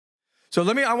So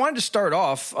I wanted to start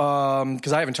off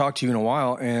because I haven't talked to you in a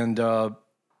while, and the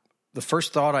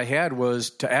first thought I had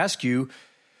was to ask you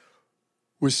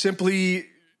was simply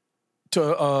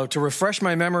to refresh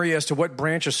my memory as to what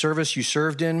branch of service you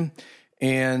served in,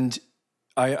 and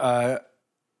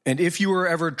if you were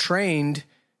ever trained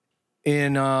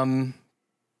in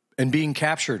being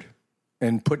captured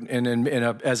and put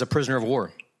as a prisoner of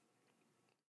war.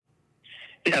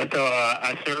 Yeah, so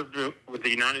I served with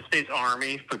the United States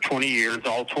Army for 20 years.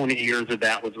 All 20 years of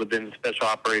that was within the Special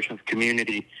Operations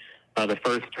community. The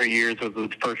first 3 years was with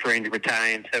the 1st Ranger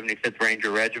Battalion, 75th Ranger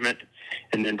Regiment,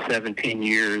 and then 17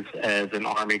 years as an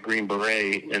Army Green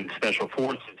Beret in Special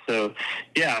Forces. So,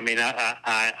 yeah, I mean,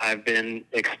 I've been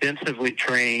extensively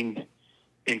trained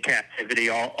in captivity.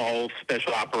 All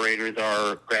special operators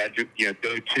are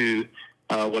go to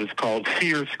what is called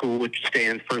SEER School, which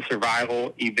stands for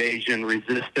Survival, Evasion,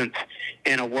 Resistance,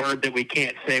 and a word that we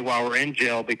can't say while we're in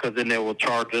jail because then they will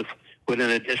charge us with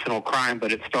an additional crime,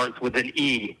 but it starts with an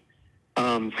E.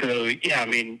 I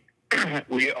mean,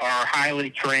 we are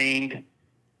highly trained,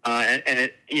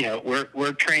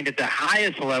 we're trained at the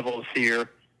highest level of SEER,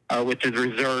 which is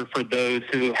reserved for those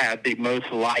who have the most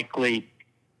likely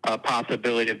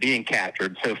possibility of being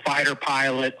captured. So fighter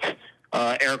pilots,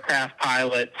 aircraft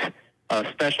pilots,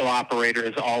 special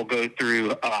operators all go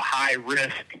through high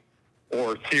risk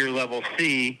or SEER level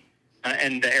C,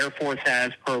 and the Air Force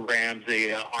has programs,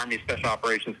 the Army Special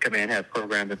Operations Command has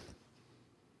programs.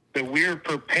 So we're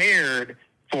prepared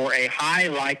for a high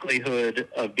likelihood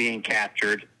of being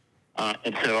captured,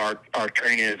 and so our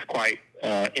training is quite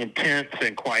intense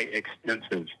and quite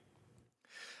extensive.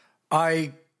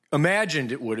 I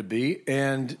imagined it would be,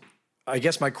 and I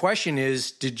guess my question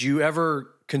is, did you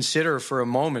ever consider for a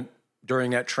moment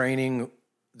during that training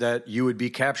that you would be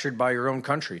captured by your own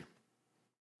country?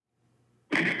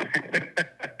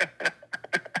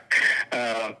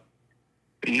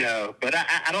 No, but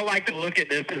I don't like to look at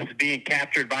this as being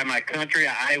captured by my country.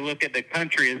 I look at the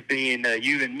country as being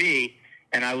you and me,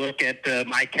 and I look at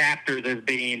my captors as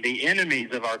being the enemies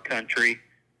of our country.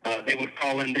 They would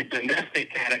fall in the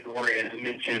domestic category, as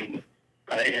mentioned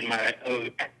in my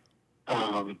oath,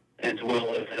 as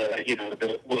well as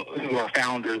who our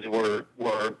founders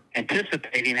were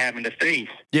anticipating having to face.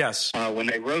 Yes, when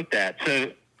they wrote that.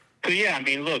 So yeah. I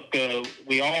mean, look,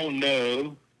 we all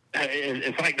know.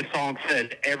 It's like the song says,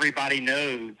 everybody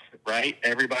knows, right?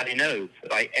 Everybody knows.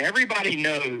 Like, everybody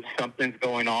knows something's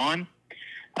going on.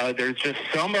 There's just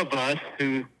some of us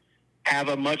who have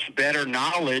a much better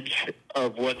knowledge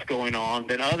of what's going on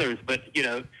than others. But,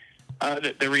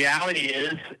 the reality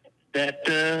is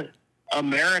that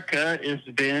America is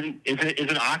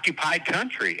an occupied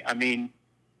country. I mean,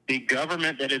 the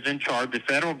government that is in charge, the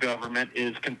federal government,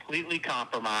 is completely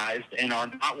compromised and are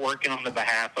not working on the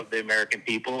behalf of the American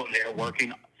people.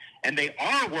 And they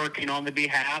are working on the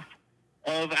behalf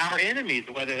of our enemies,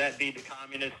 whether that be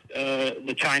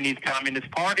the Chinese Communist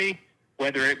Party,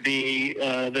 whether it be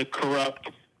the corrupt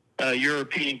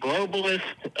European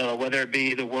globalists, whether it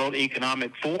be the World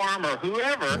Economic Forum or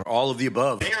whoever. Or all of the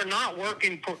above. They are not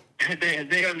working for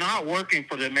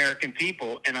the American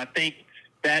people, and I think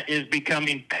that is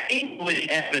becoming painfully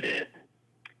evident.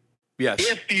 Yes.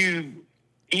 If you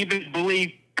even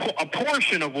believe a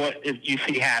portion of what you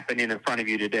see happening in front of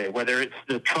you today, whether it's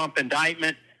the Trump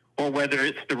indictment or whether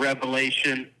it's the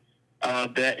revelation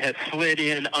that has slid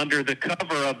in under the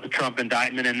cover of the Trump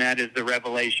indictment, and that is the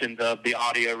revelations of the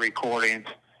audio recordings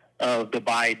of the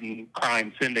Biden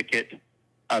crime syndicate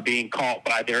being caught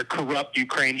by their corrupt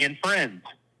Ukrainian friends.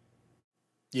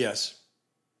 Yes.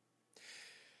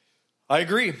 I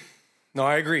agree. No,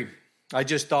 I agree. I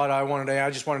just thought I wanted to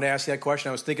ask you that question.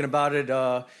 I was thinking about it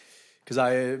because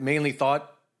I mainly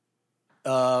thought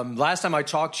last time I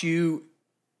talked to you,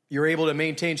 you're able to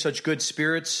maintain such good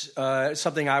spirits,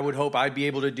 something I would hope I'd be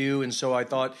able to do. And so I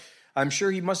thought, I'm sure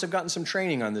he must have gotten some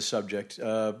training on this subject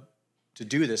to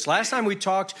do this. Last time we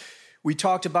talked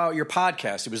about your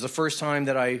podcast. It was the first time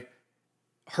that I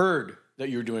heard that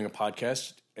you were doing a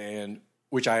podcast, and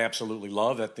which I absolutely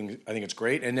love. I think it's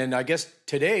great. And then I guess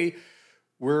today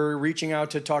we're reaching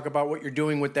out to talk about what you're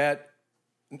doing with that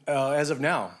as of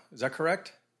now. Is that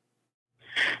correct?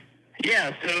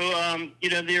 Yeah. So,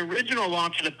 the original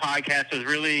launch of the podcast was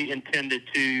really intended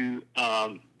to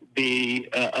be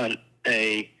kind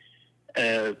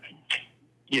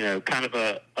of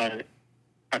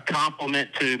a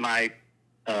compliment to my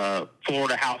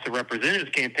Florida House of Representatives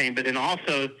campaign, but then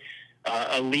also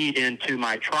a lead into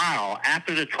my trial.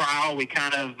 After the trial, we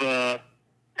kind of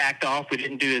backed off. We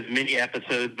didn't do as many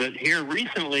episodes, but here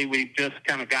recently we've just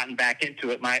kind of gotten back into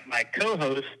it. My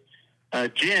co-host,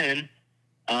 Jen,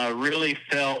 really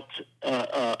felt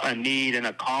a need and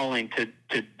a calling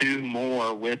to do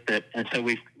more with it. And so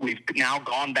we've now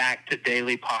gone back to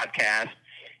daily podcast,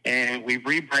 and we've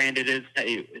rebranded it.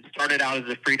 It started out as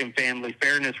the Freedom Family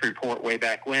Fairness Report way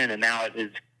back when, and now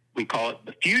we call it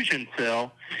the Fusion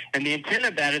Cell. And the intent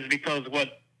of that is because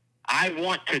what I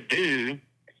want to do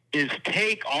is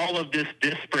take all of this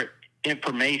disparate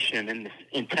information and this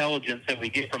intelligence that we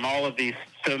get from all of these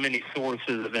so many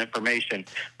sources of information,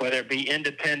 whether it be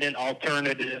independent,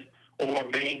 alternative, or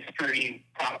mainstream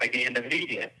propaganda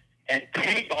media, and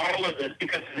take all of this,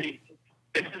 because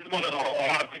this is what a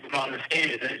lot of people don't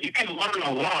understand, is that you can learn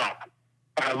a lot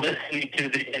by listening to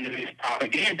the enemy's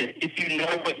propaganda if you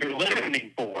know what you're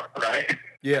listening for, right?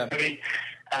 Yeah. I mean,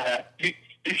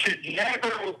 you should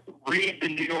never read the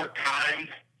New York Times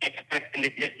expecting to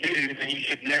get news, and you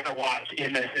should never watch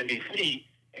MSNBC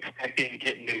expecting to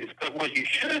get news. But what you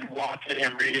should watch it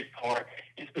and read it for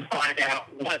is to find out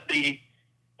what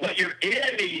your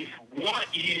enemies want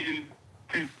you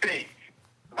to think,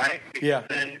 right? Because yeah.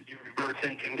 then you reverse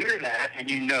engineer that, and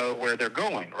you know where they're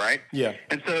going, right? Yeah.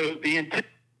 And so the intent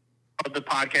of the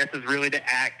podcast is really to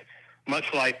act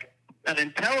much like an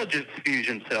intelligence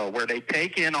fusion cell, where they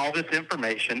take in all this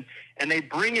information and they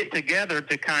bring it together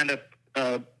to kind of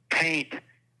paint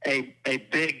a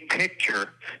big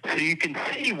picture, so you can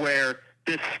see where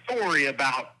this story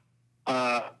about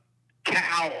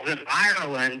cows in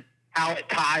Ireland, how it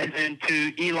ties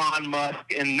into Elon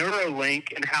Musk and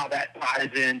Neuralink, and how that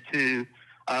ties into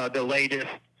the latest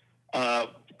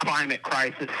climate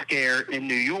crisis scare in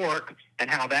New York, and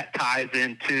how that ties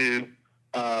into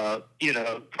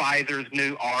Pfizer's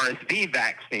new RSV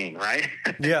vaccine, right?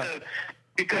 Yeah.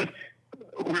 Because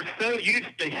we're so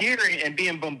used to hearing and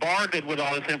being bombarded with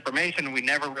all this information, we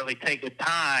never really take the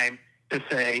time to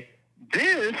say,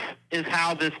 this is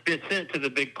how this fits into the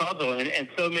big puzzle. And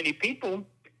so many people,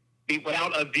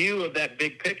 without a view of that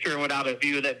big picture and without a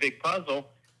view of that big puzzle,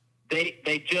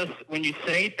 they just, when you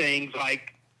say things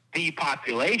like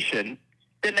depopulation,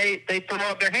 then they throw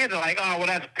up their hands and like, oh, well,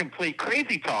 that's complete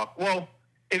crazy talk. Well,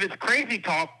 if it's crazy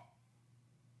talk,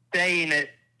 saying it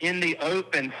in the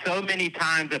open so many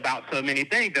times about so many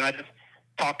things, and I just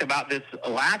talked about this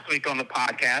last week on the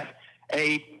podcast,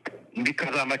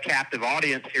 because I'm a captive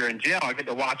audience here in jail, I get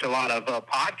to watch a lot of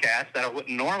podcasts that I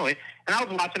wouldn't normally, and I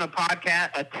was watching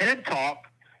a TED Talk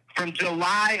from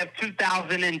July of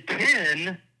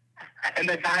 2010, and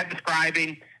the guy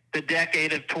describing the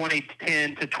decade of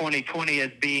 2010 to 2020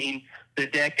 as being the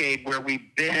decade where we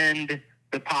bend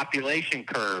the population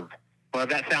curve. Well, if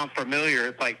that sounds familiar,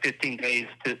 it's like 15 days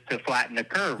to flatten the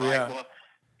curve, right? Yeah. Well,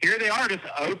 here they are just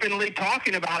openly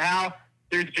talking about how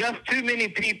there's just too many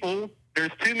people,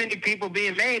 there's too many people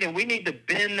being made, and we need to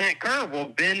bend that curve. Well,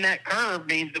 bend that curve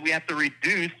means that we have to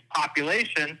reduce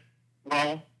population.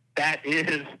 Well, that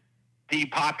is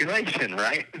depopulation,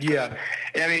 right? Yeah.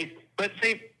 I mean, but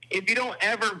see, if you don't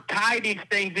ever tie these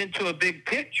things into a big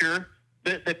picture,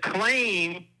 the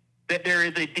claim that there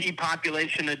is a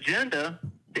depopulation agenda,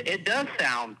 it does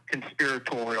sound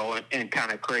conspiratorial and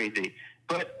kind of crazy.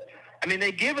 But I mean,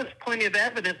 they give us plenty of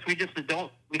evidence. We just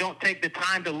don't take the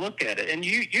time to look at it. And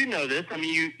you know this. I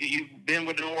mean, you've been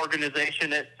with an organization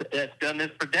that's done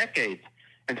this for decades.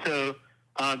 And so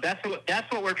that's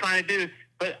what we're trying to do.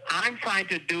 But I'm trying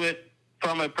to do it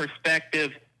from a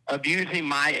perspective of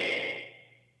using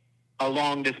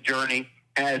along this journey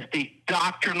as the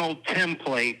doctrinal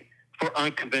template for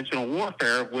unconventional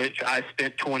warfare, which I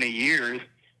spent 20 years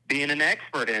being an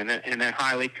expert in and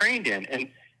highly trained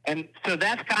in. And so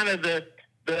that's kind of the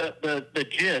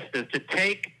gist, is to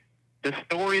take the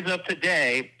stories of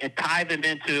today and tie them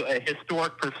into a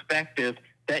historic perspective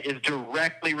that is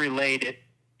directly related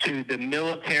to the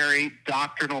military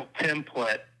doctrinal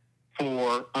template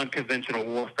for unconventional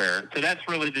warfare. So that's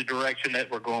really the direction that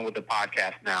we're going with the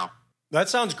podcast now. That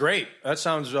sounds great. That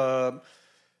sounds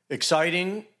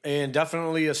exciting and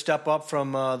definitely a step up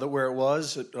from where it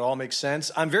was. It all makes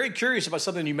sense. I'm very curious about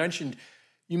something you mentioned.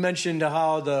 You mentioned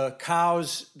how the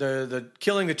cows, the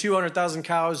killing the 200,000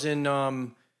 cows in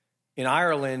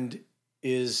Ireland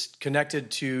is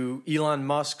connected to Elon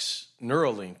Musk's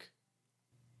Neuralink.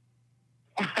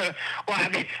 Well, I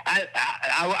mean,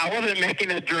 I wasn't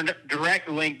making a direct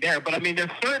link there, but I mean,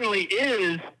 there certainly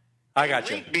is. I got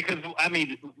you. Because I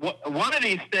mean, one of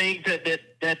these things that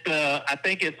I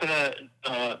think it's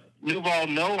Yuval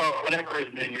Noah or whatever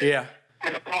his name is. Yeah.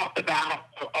 Has talked about,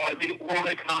 the World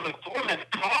Economic Forum has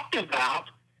talked about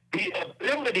the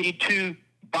ability to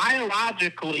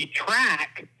biologically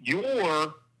track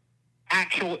your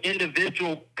actual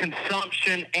individual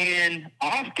consumption and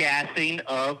off-gassing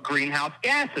of greenhouse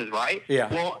gases, right?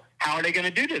 Yeah. Well, how are they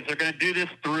going to do this? They're going to do this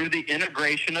through the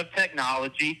integration of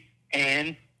technology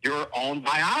and your own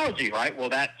biology, right? Well,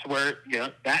 that's where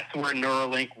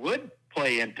Neuralink would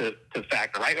play into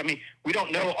factor, right? I mean, we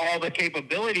don't know all the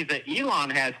capabilities that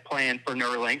Elon has planned for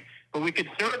Neuralink, but we could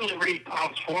certainly read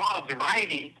Klaus Schwab's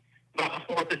writings about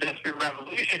the fourth industrial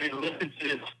revolution and listen to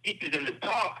his speeches and his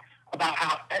talk about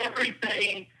how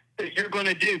everything that you're going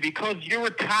to do, because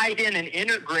you're tied in and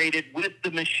integrated with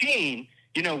the machine,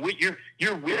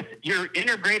 you're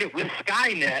integrated with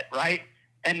Skynet, right?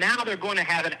 And now they're going to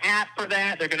have an app for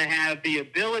that. They're going to have the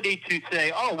ability to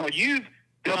say, oh, well, you've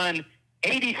done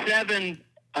 87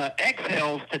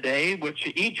 exhales today,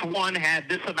 which each one had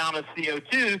this amount of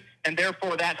CO2, and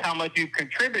therefore that's how much you've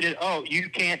contributed. Oh, you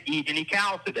can't eat any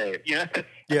cows today. Yeah.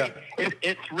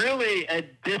 It's really a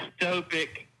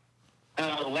dystopic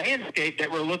landscape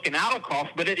that we're looking out across,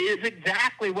 but it is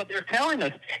exactly what they're telling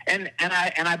us. And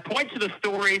I point to the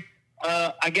story,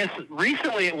 I guess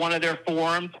recently at one of their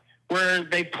forums, where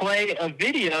they play a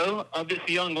video of this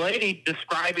young lady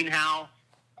describing how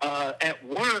at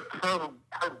work her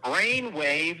brain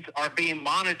waves are being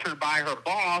monitored by her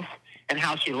boss, and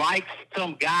how she likes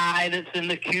some guy that's in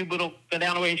the cubicle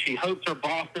down the way, and she hopes her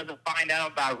boss doesn't find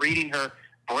out by reading her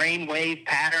brainwave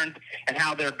patterns, and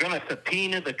how they're going to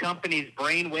subpoena the company's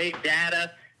brainwave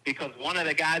data because one of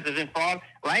the guys is in fraud,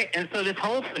 right? And so this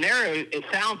whole scenario, it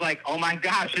sounds like, oh my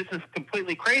gosh, this is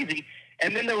completely crazy.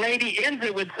 And then the lady ends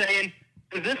it with saying,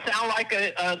 does this sound like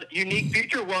a unique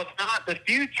future? Well, it's not the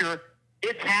future.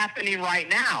 It's happening right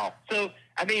now. So,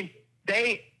 I mean,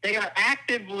 they are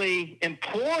actively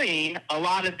employing a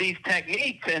lot of these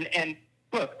techniques. And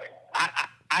look,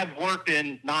 I've worked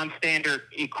in non-standard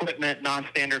equipment,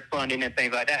 non-standard funding, and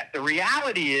things like that. The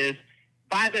reality is,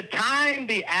 by the time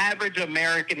the average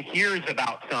American hears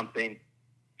about something,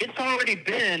 it's already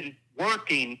been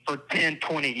working for 10,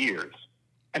 20 years.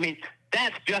 I mean,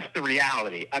 that's just the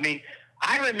reality. I mean,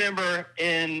 I remember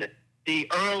in the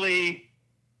early,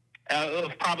 it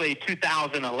was probably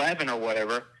 2011 or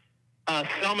whatever,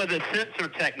 some of the sensor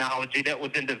technology that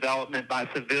was in development by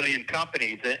civilian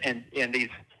companies and these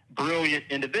brilliant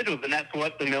individuals, and that's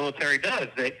what the military does.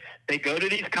 They go to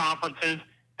these conferences,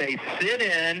 they sit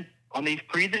in on these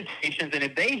presentations, and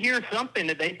if they hear something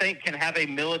that they think can have a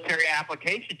military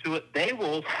application to it, they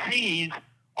will seize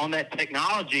on that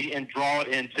technology and draw it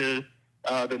into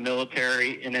the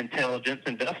military and intelligence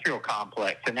industrial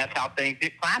complex, and that's how things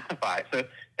get classified. So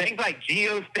things like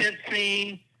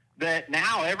geofencing, that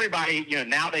now everybody,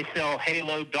 now they sell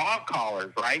Halo dog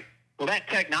collars, right? Well, that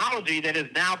technology that is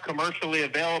now commercially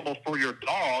available for your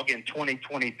dog in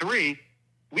 2023,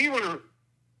 we were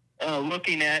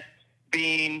looking at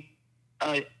being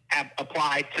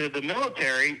applied to the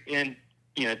military in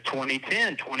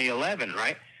 2010, 2011,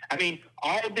 right? I mean,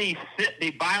 all the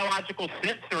biological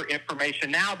sensor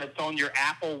information now that's on your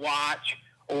Apple Watch,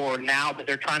 or now that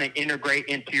they're trying to integrate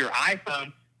into your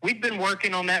iPhone, we've been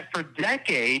working on that for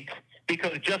decades,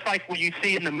 because just like what you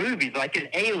see in the movies, like in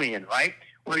Alien, right,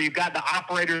 where you've got the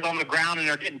operators on the ground and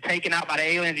they're getting taken out by the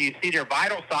aliens, and you see their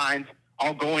vital signs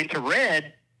all going to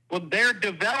red. Well, they're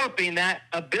developing that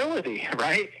ability,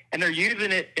 right? And they're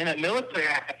using it in a military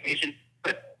application.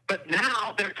 But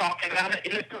now they're talking about it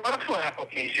in a commercial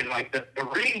application, like the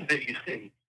rings that you see.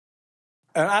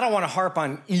 And I don't want to harp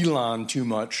on Elon too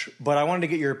much, but I wanted to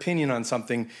get your opinion on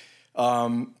something,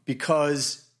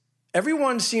 because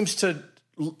everyone seems to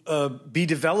be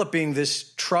developing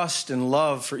this trust and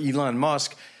love for Elon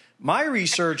Musk. My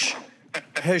research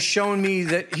has shown me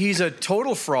that he's a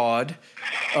total fraud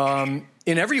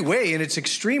in every way, and it's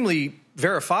extremely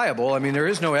verifiable. I mean, there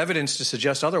is no evidence to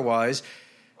suggest otherwise.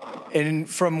 And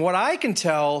from what I can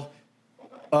tell,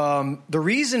 the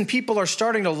reason people are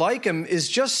starting to like him is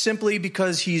just simply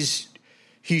because he's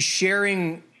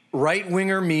sharing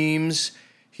right-winger memes.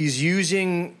 He's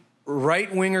using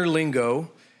right-winger lingo,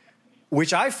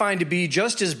 which I find to be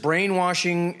just as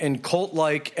brainwashing and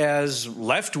cult-like as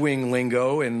left-wing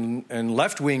lingo and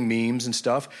left-wing memes and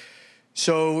stuff.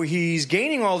 So he's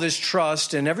gaining all this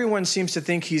trust, and everyone seems to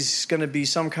think he's going to be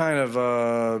some kind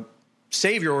of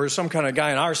savior or some kind of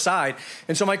guy on our side.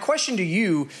 And so my question to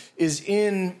you is,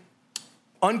 in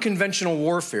unconventional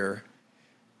warfare,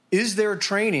 is there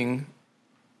training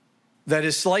that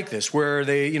is like this, where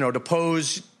they, to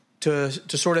pose, to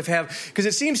sort of have, because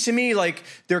it seems to me like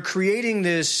they're creating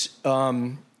this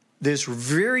this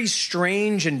very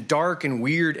strange and dark and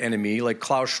weird enemy like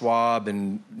Klaus Schwab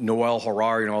and Noel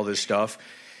Harari and all this stuff,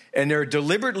 and they're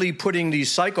deliberately putting these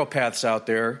psychopaths out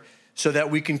there so that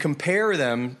we can compare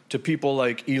them to people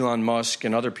like Elon Musk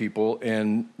and other people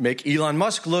and make Elon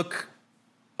Musk look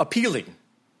appealing.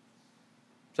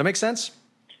 Does that make sense?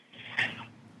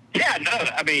 Yeah, no,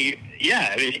 I mean,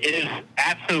 it is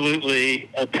absolutely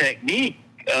a technique.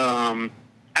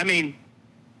 I mean,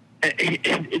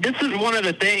 this is one of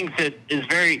the things that is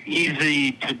very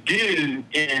easy to do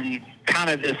in kind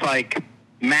of this like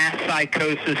mass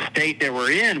psychosis state that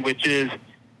we're in, which is,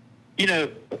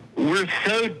 we're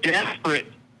so desperate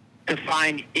to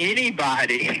find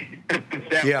anybody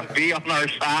that will be on our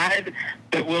side,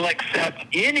 that will accept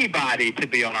anybody to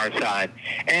be on our side.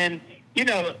 And,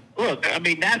 look, I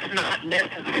mean, that's not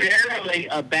necessarily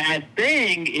a bad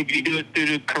thing if you do it through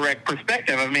the correct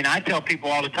perspective. I mean, I tell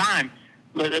people all the time,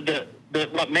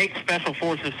 what makes Special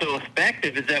Forces so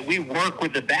effective is that we work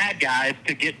with the bad guys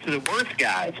to get to the worst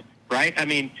guys, right? I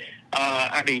mean,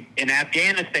 in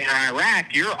Afghanistan or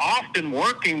Iraq, you're often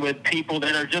working with people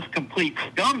that are just complete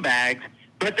scumbags,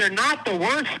 but they're not the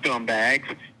worst scumbags.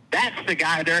 That's the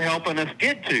guy they're helping us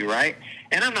get to, right?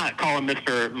 And I'm not calling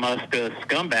Mr. Musk a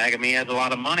scumbag. I mean, he has a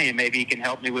lot of money, and maybe he can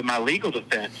help me with my legal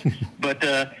defense. But,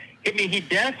 he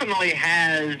definitely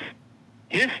has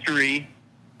history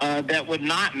that would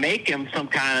not make him some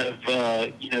kind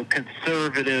of,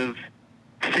 conservative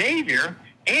savior.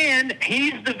 And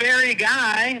he's the very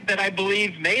guy that I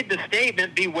believe made the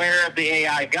statement, beware of the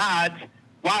AI gods,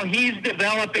 while he's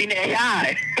developing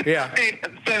AI. Yeah.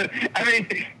 So,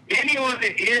 anyone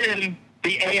in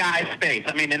the AI space,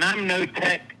 and I'm no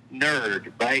tech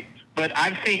nerd, right? But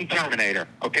I've seen Terminator,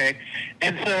 okay?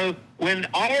 And so when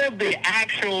all of the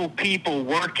actual people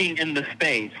working in the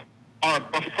space are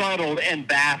befuddled and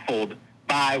baffled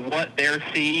by what they're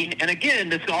seeing, and again,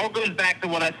 this all goes back to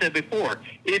what I said before.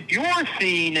 If you're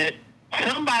seeing it,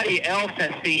 somebody else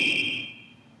has seen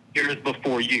years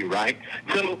before you, right?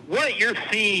 So what you're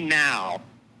seeing now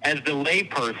as the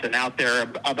layperson out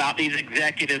there about these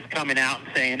executives coming out and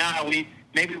saying,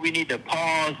 maybe we need to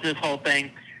pause this whole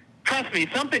thing. Trust me,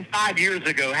 something 5 years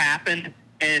ago happened,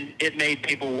 and it made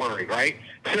people worry, right?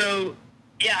 So,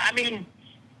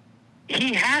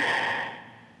 he has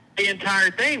the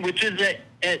entire thing, which is that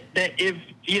if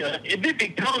it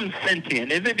becomes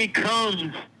sentient, if it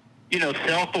becomes,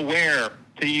 self-aware,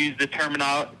 to use the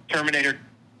Terminator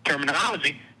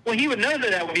terminology, well, he would know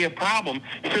that would be a problem.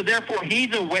 So therefore,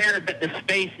 he's aware that the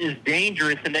space is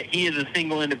dangerous and that he, as a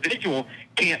single individual,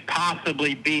 can't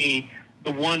possibly be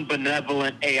the one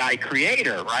benevolent AI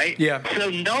creator, right? Yeah. So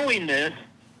knowing this,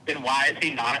 then why is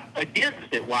he not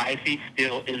against it? Why is he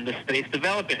still in the space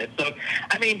developing it? So,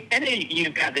 and then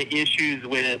you've got the issues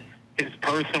with his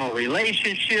personal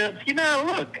relationships.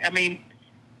 Look, I've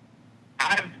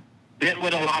been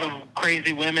with a lot of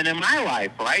crazy women in my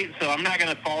life, right? So I'm not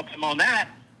going to fault him on that.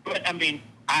 But,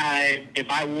 if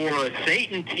I wore a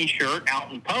Satan T-shirt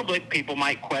out in public, people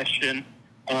might question,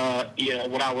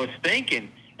 what I was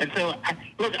thinking. And so,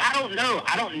 I don't know.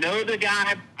 I don't know the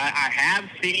guy. I have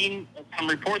seen some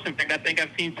reports. In fact, I think I've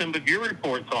seen some of your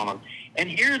reports on him.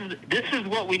 And this is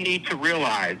what we need to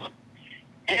realize.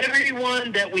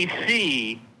 Everyone that we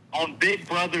see on Big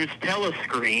Brother's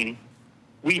telescreen,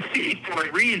 we see for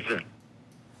a reason,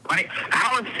 right?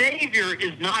 Our savior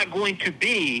is not going to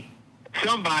be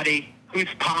somebody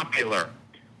who's popular,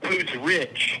 who's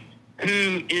rich,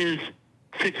 who is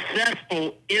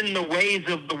successful in the ways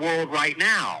of the world right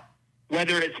now,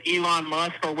 whether it's Elon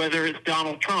Musk or whether it's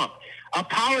Donald Trump. A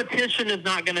politician is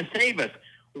not going to save us.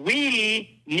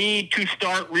 We need to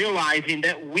start realizing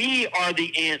that we are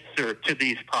the answer to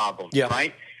these problems,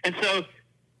 right? And so,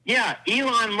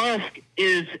 Elon Musk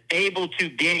is able to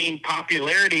gain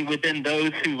popularity within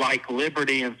those who like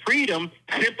liberty and freedom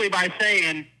simply by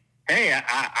saying, hey,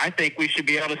 I think we should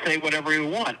be able to say whatever we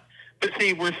want. But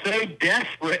see, we're so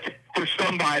desperate for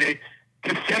somebody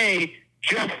to say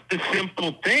just the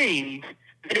simple things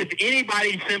that if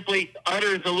anybody simply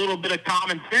utters a little bit of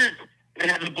common sense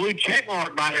and has a blue check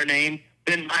mark by their name,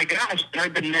 then my gosh, they're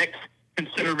the next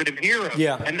conservative hero.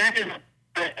 Yeah. And that is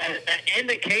an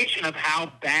indication of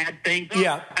how bad things are.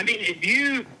 Yeah. If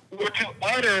you were to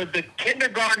utter the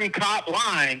kindergarten cop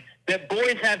line that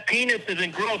boys have penises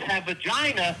and girls have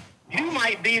vagina, you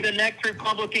might be the next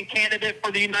Republican candidate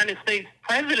for the United States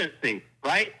presidency,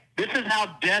 right? This is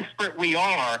how desperate we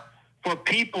are for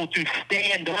people to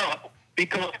stand up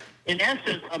because, in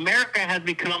essence, America has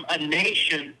become a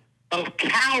nation of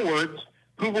cowards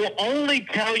who will only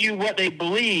tell you what they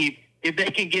believe if they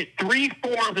can get 3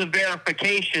 forms of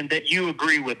verification that you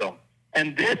agree with them.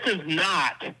 And this is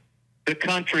not the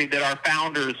country that our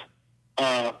founders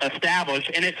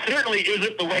established, and it certainly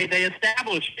isn't the way they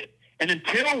established it. And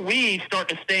until we start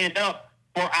to stand up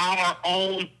for our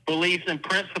own beliefs and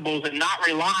principles and not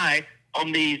rely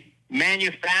on these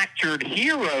manufactured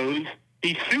heroes,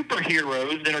 these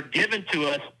superheroes that are given to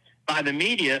us by the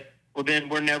media, well, then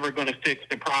we're never going to fix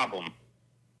the problem.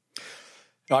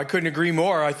 I couldn't agree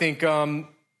more. I think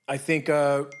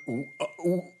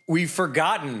we've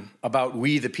forgotten about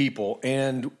we the people,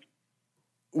 and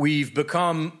we've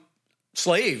become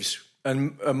slaves,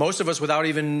 and most of us without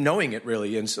even knowing it,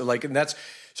 really. And so,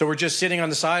 so we're just sitting on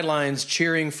the sidelines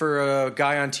cheering for a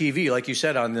guy on TV, like you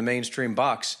said, on the mainstream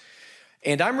box.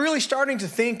 And I'm really starting to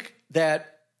think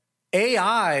that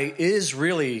AI is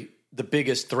really the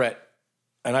biggest threat.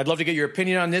 And I'd love to get your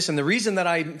opinion on this. And the reason that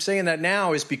I'm saying that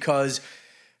now is because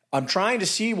I'm trying to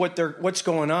see what's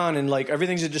going on, and like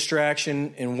everything's a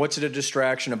distraction, and what's it a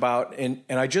distraction about? And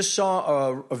I just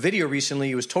saw a video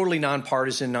recently. It was totally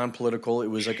nonpartisan, non-political. It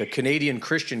was like a Canadian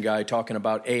Christian guy talking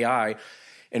about AI,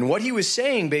 and what he was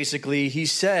saying basically, he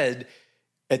said,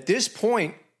 at this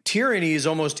point, tyranny is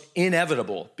almost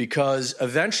inevitable because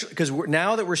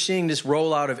now that we're seeing this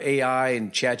rollout of AI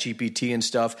and ChatGPT and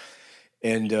stuff,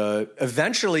 and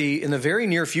eventually in the very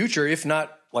near future, if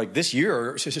not like this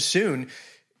year or soon,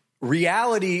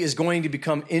 reality is going to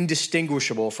become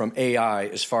indistinguishable from AI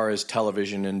as far as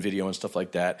television and video and stuff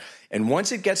like that. And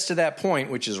once it gets to that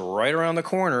point, which is right around the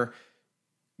corner,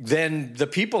 then the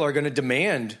people are going to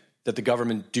demand that the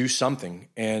government do something.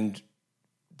 And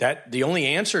that the only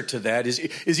answer to that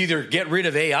is either get rid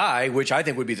of AI, which I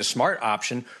think would be the smart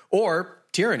option, or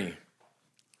tyranny.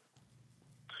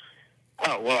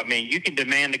 Oh, well, I mean, you can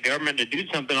demand the government to do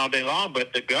something all day long,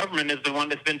 but the government is the one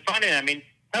that's been funding. I mean,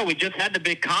 no, we just had the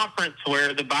big conference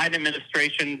where the Biden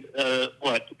administration,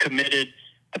 committed,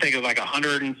 I think it was like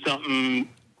 $100 and something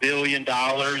billion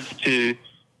to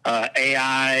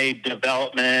AI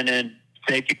development and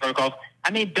safety protocols.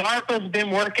 I mean, DARPA's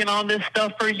been working on this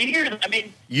stuff for years. I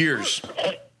mean, years.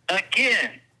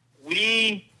 Again,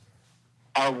 we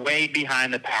are way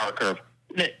behind the power curve.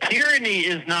 The tyranny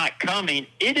is not coming.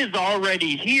 It is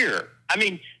already here. I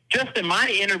mean, just in my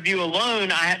interview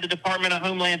alone, I had the Department of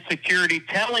Homeland Security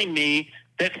telling me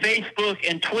that Facebook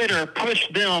and Twitter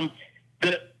pushed them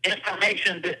the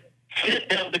information that sent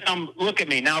them to come look at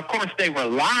me. Now, of course, they were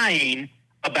lying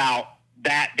about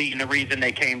that being the reason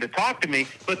they came to talk to me,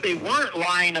 but they weren't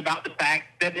lying about the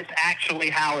fact that it's actually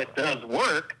how it does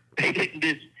work. They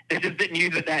just didn't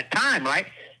use it at that time, right?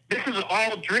 This is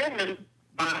all driven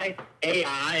by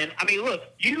AI. And I mean, look,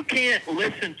 you can't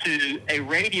listen to a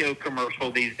radio commercial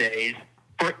these days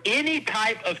for any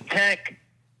type of tech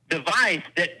device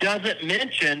that doesn't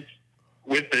mention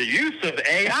with the use of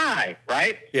AI,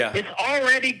 right? Yeah. It's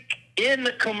already in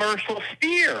the commercial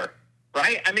sphere,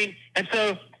 right? I mean, and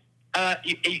so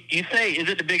you say, is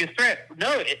it the biggest threat?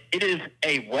 No, it is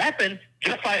a weapon,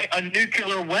 just like a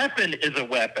nuclear weapon is a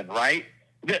weapon, right?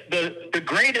 The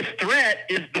greatest threat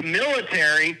is the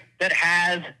military that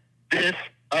has this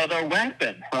other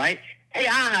weapon, right?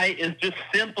 AI is just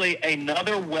simply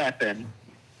another weapon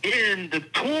in the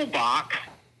toolbox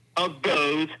of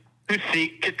those who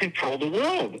seek to control the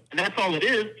world. And that's all it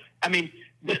is. I mean,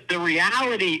 the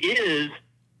reality is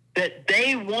that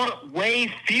they want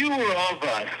way fewer of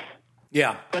us.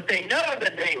 Yeah. But they know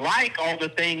that they like all the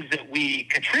things that we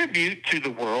contribute to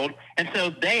the world, and so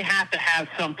they have to have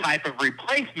some type of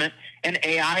replacement, and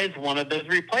AI is one of those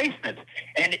replacements.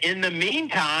 And in the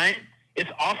meantime, it's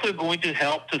also going to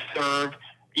help to serve,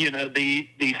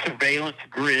 the surveillance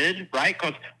grid, right?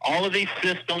 Because all of these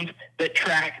systems that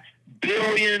track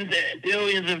billions and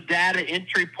billions of data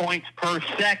entry points per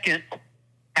second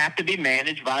have to be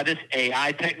managed by this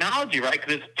AI technology, right?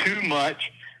 Because it's too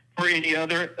much for any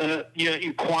other,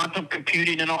 quantum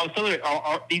computing and all this other.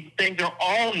 These things are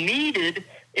all needed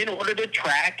in order to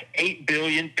track 8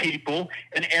 billion people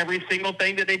and every single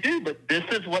thing that they do. But this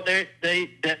is what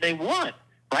they want,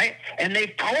 right? And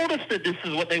they've told us that this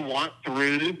is what they want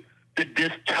through the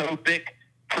dystopic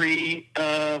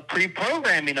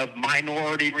pre-programming of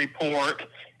Minority Report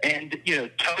and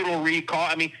Total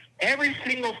Recall. I mean, every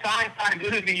single sci-fi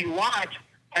movie you watch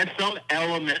has some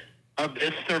element of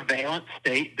this surveillance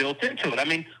state built into it. I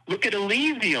mean, look at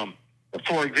Elysium,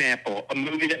 for example, a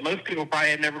movie that most people probably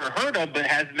have never heard of, but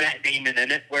has Matt Damon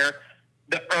in it, where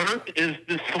the Earth is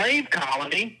the slave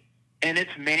colony, and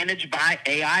it's managed by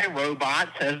AI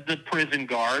robots as the prison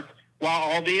guards, while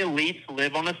all the elites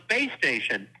live on a space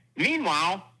station.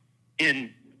 Meanwhile,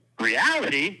 in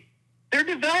reality, they're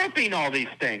developing all these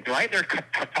things, right? They're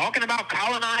talking about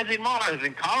colonizing Mars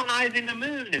and colonizing the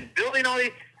moon and building all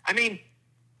these. I mean,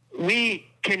 we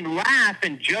can laugh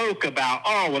and joke about,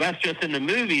 oh, well, that's just in the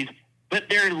movies, but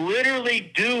they're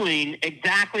literally doing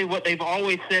exactly what they've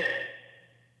always said.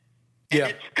 And yeah.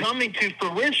 It's coming to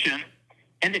fruition,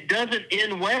 and it doesn't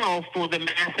end well for the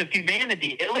mass of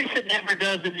humanity. At least it never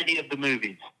does in any of the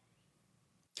movies.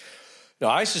 Now,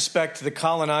 I suspect the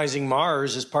colonizing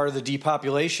Mars is part of the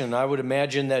depopulation. I would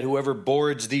imagine that whoever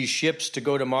boards these ships to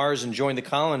go to Mars and join the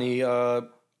colony are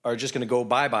just going to go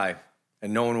bye-bye,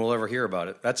 and no one will ever hear about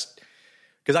it. That's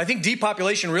because I think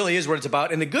depopulation really is what it's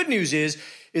about. And the good news is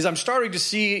I'm starting to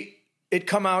see it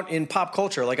come out in pop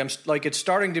culture. Like it's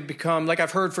starting to become, like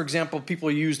I've heard, for example,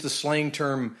 people use the slang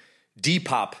term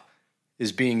Depop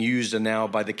is being used now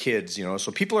by the kids,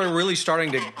 so people are really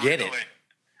starting to get it.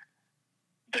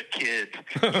 The kids.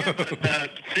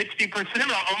 60% of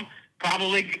them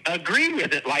probably agree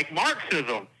with it, like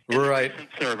Marxism. Right.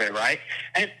 Survey, right?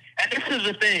 And this is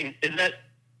the thing, is that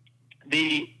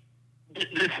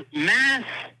this mass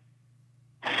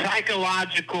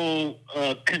psychological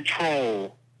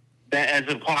control that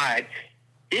has applied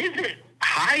isn't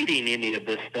hiding any of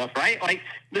this stuff, right? Like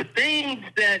the things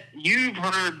that you've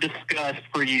heard discussed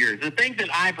for years, the things that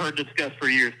I've heard discussed for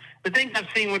years, the things I've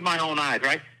seen with my own eyes,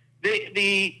 right?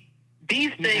 These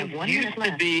things used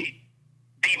to be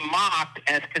mocked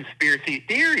as conspiracy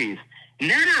theories.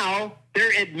 Now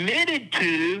they're admitted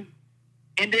to,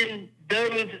 and then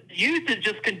those youth is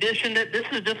just conditioned that this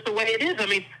is just the way it is. I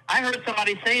mean, I heard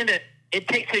somebody saying that it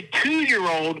takes a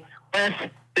 2-year-old less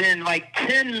than like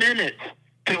 10 minutes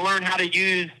to learn how to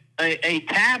use a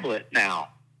tablet now,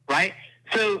 right?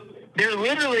 So they're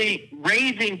literally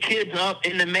raising kids up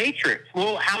in the Matrix.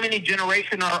 Well, how many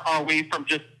generations are we from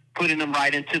just putting them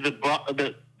right into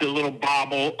the little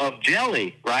bobble of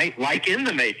jelly, right? Like in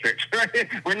the Matrix, right?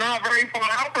 We're not very far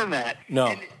out from that. No.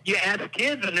 And you ask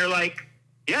kids and they're like,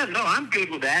 yeah, no, I'm good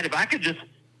with that. If I could just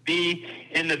be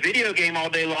in the video game all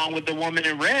day long with the woman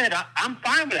in red, I'm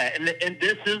fine with that. And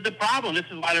this is the problem. This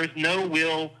is why there's no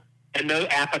will and no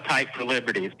appetite for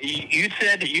liberty. You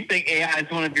said that you think AI is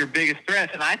one of your biggest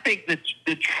threats, and I think that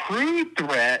the true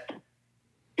threat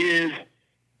is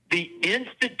the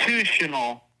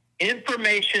institutional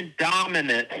information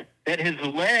dominance that has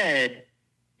led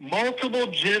multiple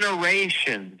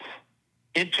generations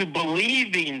into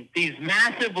believing these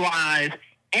massive lies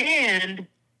and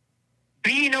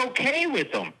being okay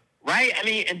with them, right? I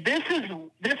mean, and this is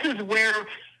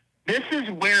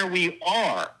where we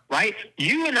are, right?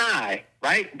 You and I,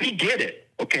 right? We get it,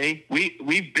 okay?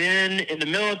 We've been in the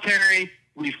military,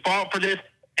 we fought for this,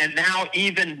 and now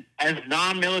even as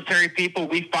non-military people,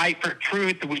 we fight for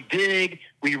truth. We dig,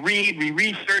 we read, we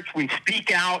research, we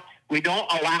speak out. We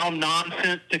don't allow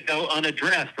nonsense to go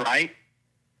unaddressed, right?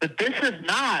 But this is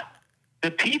not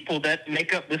the people that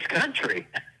make up this country,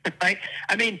 right?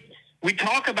 I mean, we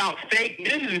talk about fake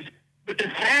news, but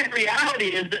the sad reality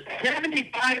is that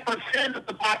 75% of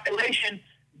the population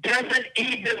doesn't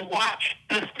even watch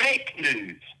the fake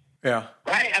news. Yeah.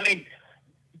 Right? I mean,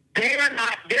 they're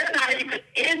not even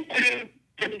into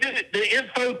the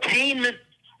infotainment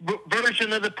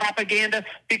version of the propaganda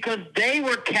because they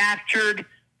were captured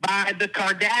by the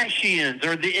Kardashians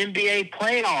or the NBA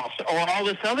playoffs or all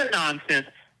this other nonsense.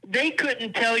 They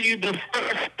couldn't tell you the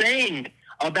first thing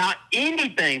about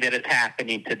anything that is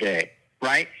happening today,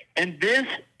 right? And those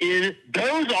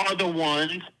are the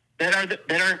ones that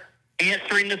are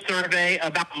answering the survey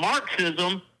about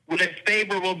Marxism with a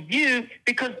favorable view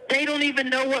because they don't even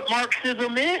know what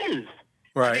Marxism is.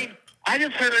 Right. I mean, I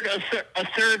just heard a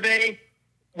survey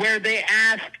where they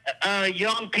asked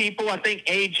young people, I think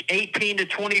age 18 to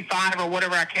 25 or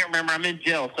whatever, I can't remember. I'm in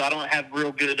jail, so I don't have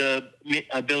real good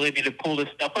ability to pull this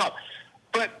stuff up.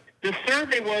 But the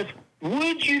survey was,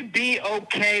 would you be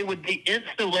okay with the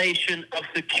installation of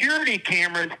security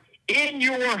cameras in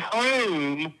your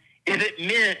home if it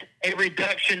meant a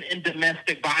reduction in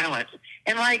domestic violence?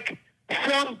 And like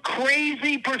some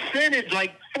crazy percentage,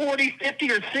 like 40,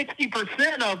 50, or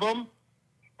 60% of them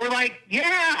were like,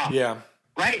 yeah. Yeah.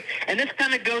 Right? And this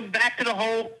kind of goes back to the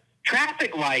whole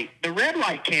traffic light, the red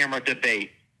light camera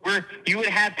debate, where you would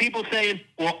have people saying,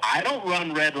 well, I don't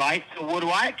run red lights, so what do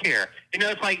I care? You know,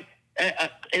 it's like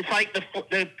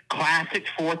the classic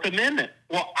Fourth Amendment.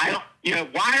 Well, I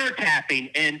don't,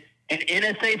 wiretapping and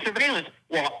NSA surveillance.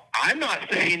 Well, I'm not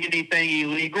saying anything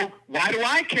illegal. Why do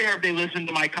I care if they listen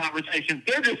to my conversations?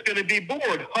 They're just going to be bored.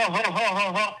 Ha, ha, ha,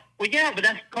 ha, ha. Well, yeah, but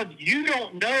that's because you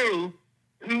don't know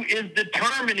who is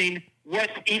determining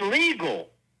what's illegal.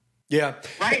 Yeah.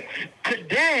 Right?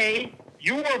 Today,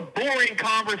 your boring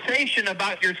conversation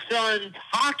about your son's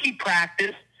hockey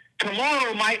practice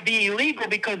tomorrow might be illegal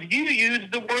because you use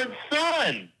the word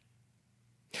son.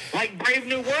 Like Brave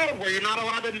New World, where you're not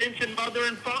allowed to mention mother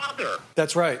and father.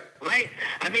 That's right. Right?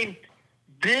 I mean,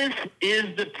 this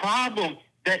is the problem,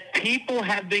 that people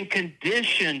have been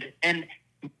conditioned and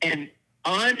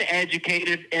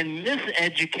uneducated and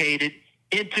miseducated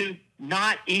into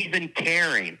not even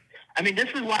caring. I mean, this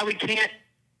is why we can't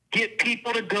get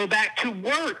people to go back to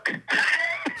work.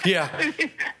 Yeah.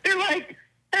 They're like,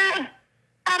 I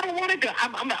don't want to go.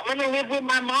 I'm going to live with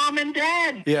my mom and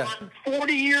dad. Yeah. I'm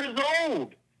 40 years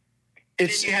old. And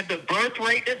then you have the birth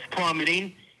rate that's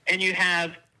plummeting, and you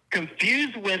have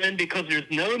confused women because there's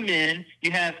no men.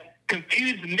 You have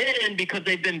confused men because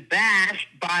they've been bashed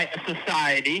by a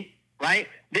society, right?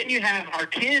 Then you have our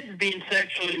kids being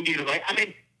sexually mutilated. I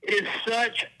mean, it is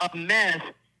such a mess,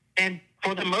 and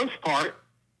for the most part,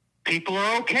 people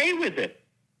are okay with it.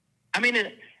 I mean,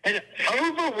 an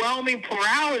overwhelming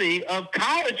plurality of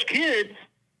college kids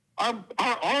are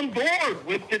on board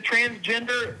with the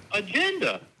transgender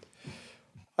agenda.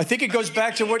 I think it goes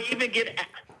back to what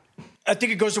I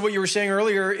think it goes to what you were saying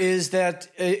earlier, is that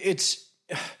it's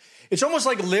almost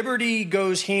like liberty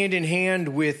goes hand in hand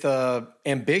with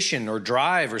ambition or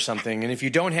drive or something. And if you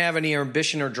don't have any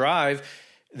ambition or drive,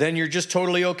 then you're just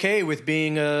totally okay with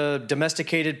being a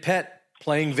domesticated pet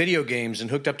playing video games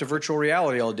and hooked up to virtual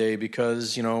reality all day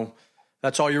because, you know,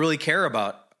 that's all you really care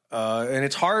about. And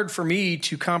it's hard for me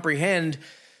to comprehend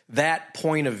that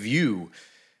point of view.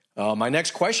 My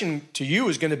next question to you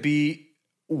is going to be,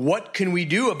 what can we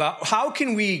do how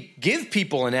can we give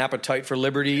people an appetite for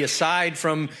liberty aside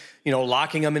from, you know,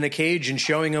 locking them in a cage and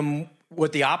showing them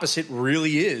what the opposite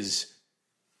really is?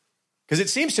 Because it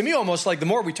seems to me almost like the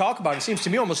more we talk about it, it seems to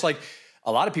me almost like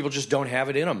a lot of people just don't have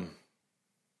it in them.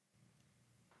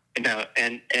 No,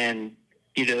 and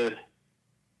you know,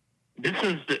 this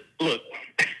is look,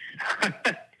 and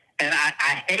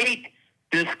I hate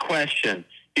this question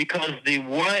because the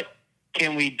what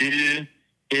can we do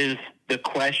is the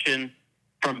question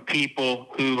from people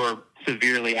who are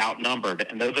severely outnumbered,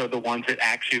 and those are the ones that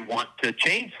actually want to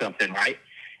change something, right?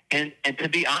 And to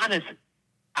be honest,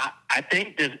 I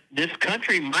think this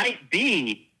country might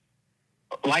be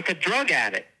like a drug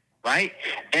addict, right?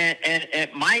 And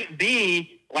it might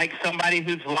be like somebody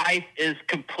whose life is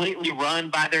completely run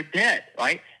by their debt,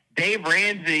 right? Dave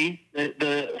Ramsey,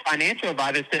 the financial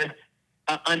advisor, says,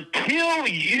 until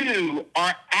you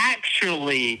are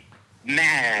actually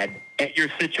mad at your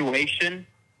situation,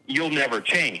 you'll never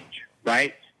change,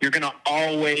 right? You're going to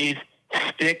always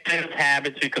stick to those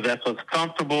habits because that's what's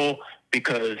comfortable,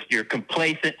 because you're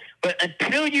complacent. But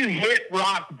until you hit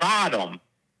rock bottom,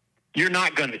 you're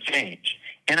not going to change.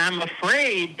 And I'm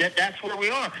afraid that that's where we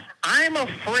are. I'm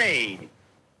afraid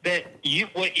that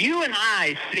what you and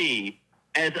I see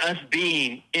as us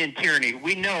being in tyranny,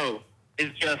 we know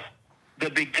is just the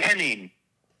beginning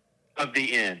of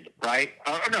the end, right?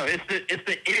 Or no, it's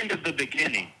the end of the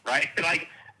beginning, right? Like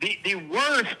the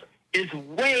worst is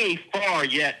way far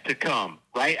yet to come,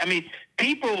 right? I mean,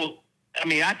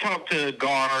 I talk to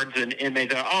guards and they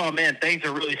go, oh man, things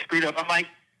are really screwed up. I'm like,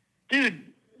 dude,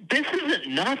 this isn't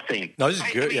nothing. No, this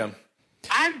is good, yeah.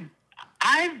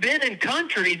 I've been in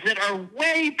countries that are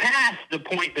way past the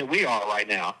point that we are right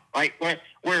now, like where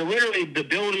literally the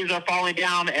buildings are falling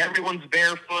down, everyone's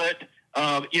barefoot,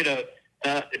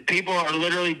 people are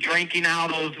literally drinking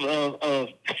out of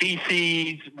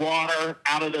feces, water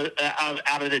out of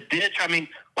the ditch. I mean,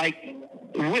 like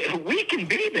we can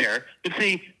be there, but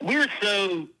see, we're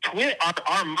so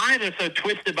our minds are so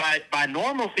twisted by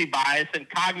normalcy bias and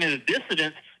cognitive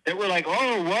dissonance that we're like,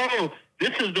 oh, whoa,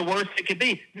 this is the worst it could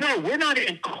be. No, we're not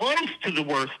even close to the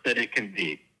worst that it can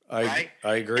be. Right?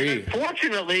 I agree. And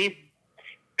unfortunately,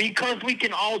 because we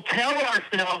can all tell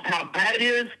ourselves how bad it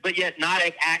is, but yet not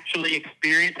actually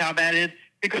experience how bad it is.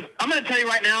 Because I'm going to tell you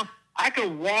right now, I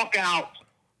could walk out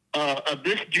of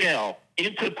this jail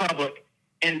into public,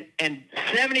 and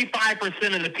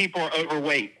 75% of the people are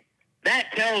overweight.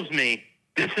 That tells me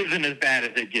this isn't as bad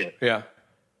as it gets. Yeah.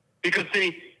 Because,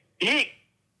 see, it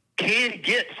can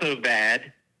get so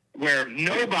bad where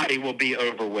nobody will be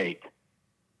overweight.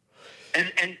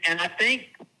 And I think,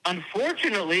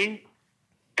 unfortunately,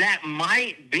 that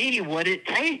might be what it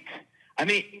takes. I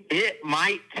mean, it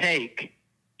might take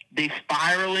the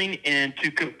spiraling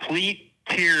into complete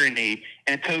tyranny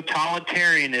and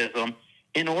totalitarianism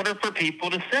in order for people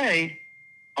to say,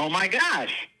 oh my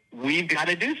gosh, we've got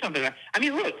to do something. I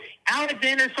mean, look,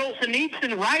 Alexander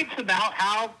Solzhenitsyn writes about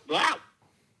how, well,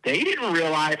 they didn't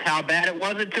realize how bad it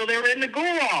was until they were in the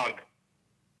gulag.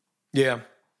 Yeah.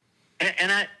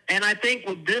 And I think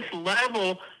with this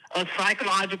level of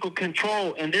psychological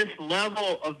control and this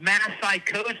level of mass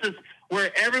psychosis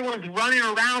where everyone's running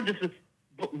around just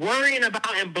worrying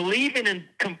about and believing in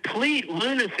complete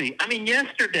lunacy. I mean,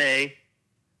 yesterday,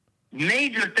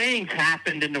 major things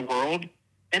happened in the world,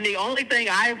 and the only thing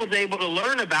I was able to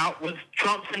learn about was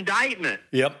Trump's indictment.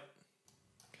 Yep.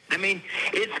 I mean,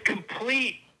 it's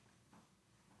complete.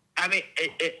 I mean,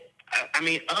 I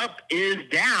mean, up is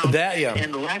down, That, yeah.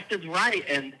 and left is right,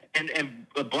 and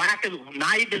black is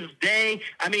night is day.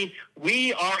 I mean,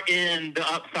 we are in the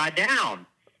upside down,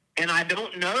 and I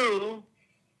don't know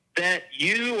that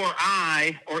you or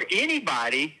I or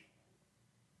anybody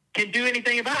can do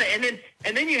anything about it.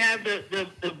 And then you have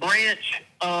the branch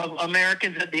of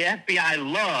Americans that the FBI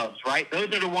loves, right? Those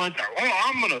are the ones that are,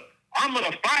 I'm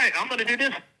gonna fight, I'm gonna do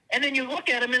this. And then you look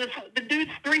at him, and the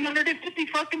dude's 350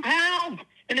 fucking pounds.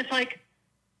 And it's like,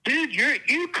 dude,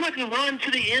 you couldn't run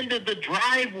to the end of the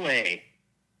driveway.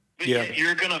 Yeah.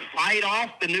 You're going to fight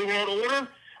off the New World Order?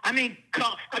 I mean,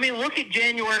 look at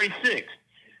January 6th.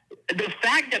 The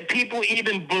fact that people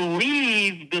even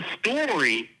believe the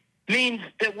story means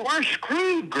that we're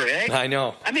screwed, Greg. I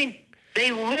know. I mean,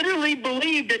 they literally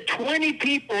believe that 20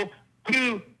 people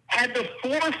who had the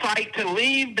foresight to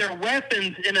leave their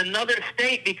weapons in another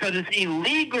state because it's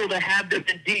illegal to have them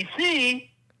in D.C.,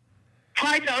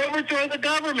 tried to overthrow the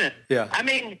government. Yeah. I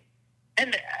mean,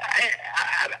 and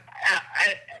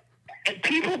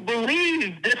people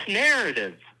believe this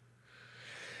narrative.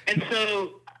 And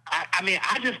so,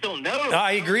 I just don't know.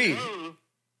 I agree.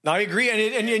 I agree.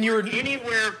 And you were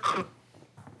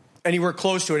anywhere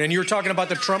close to it. And you were talking about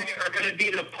the Trump. Are going to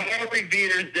be the Paul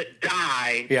Revere's that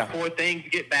die before things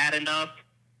get bad enough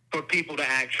for people to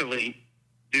actually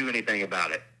do anything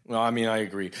about it. Well, I mean, I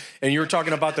agree. And you were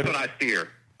talking about That's what I fear.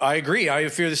 I agree. I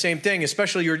fear the same thing,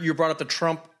 especially you brought up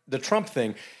the Trump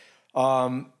thing.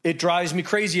 It drives me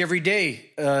crazy every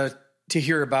day to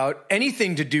hear about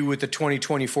anything to do with the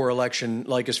 2024 election,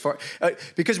 like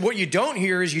because what you don't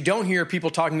hear is people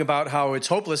talking about how it's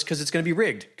hopeless because it's going to be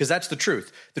rigged, because that's the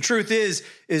truth. The truth is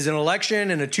an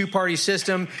election and a two-party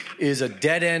system is a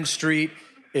dead-end street.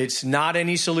 It's not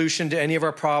any solution to any of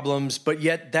our problems, but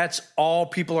yet that's all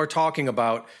people are talking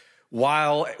about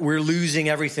while we're losing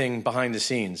everything behind the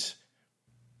scenes.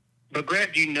 But,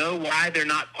 Greg, do you know why they're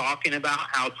not talking about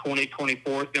how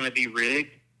 2024 is going to be rigged?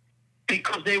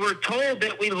 Because they were told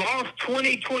that we lost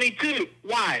 2022.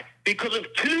 Why? Because of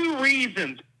two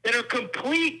reasons that are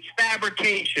complete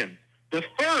fabrication. The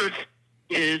first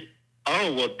is,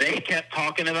 they kept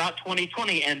talking about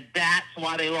 2020, and that's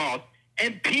why they lost.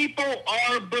 And people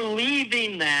are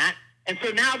believing that. And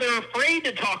so now they're afraid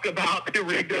to talk about the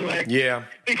rigged election. Yeah.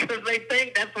 Because they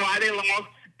think that's why they lost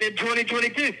in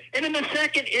 2022. And then the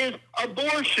second is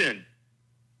abortion.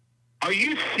 Are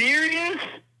you serious?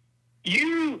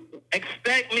 You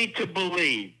expect me to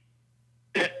believe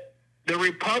that the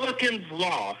Republicans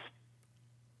lost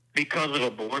because of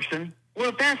abortion? Well,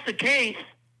 if that's the case,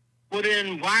 well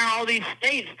then why are all these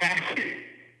states passing?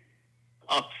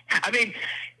 I mean,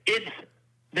 they're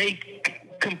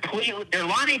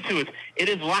lying to us. It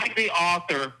is like the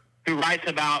author who writes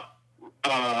about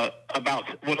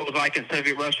what it was like in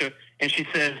Soviet Russia, and she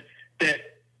says that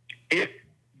if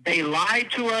they lied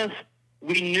to us,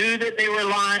 we knew that they were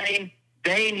lying.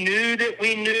 They knew that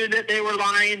we knew that they were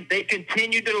lying. They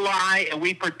continued to lie, and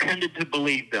we pretended to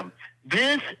believe them.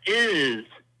 This is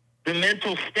the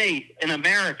mental state in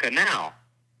America now.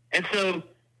 And so,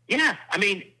 yeah, I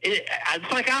mean,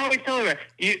 it's like I always tell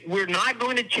everybody, we're not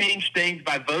going to change things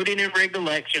by voting in rigged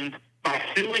elections, by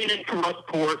suing in corrupt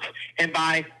courts, and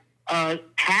by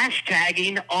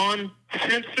hashtagging on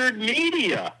censored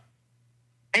media.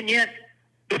 And yet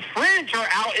the French are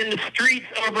out in the streets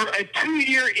over a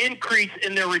 2-year increase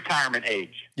in their retirement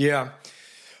age. Yeah.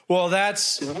 Well,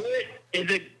 that's... What is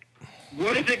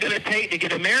it going to take to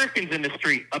get Americans in the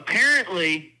street?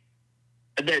 Apparently,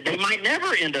 they might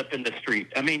never end up in the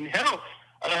street. I mean, hell,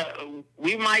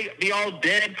 we might be all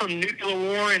dead from nuclear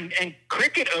war and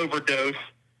cricket overdose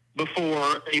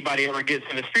before anybody ever gets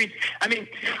in the streets. I mean,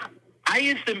 I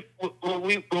used to,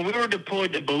 when we were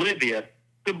deployed to Bolivia,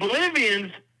 the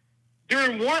Bolivians,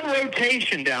 during one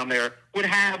rotation down there, would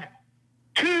have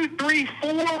 2, 3,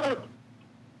 4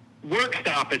 work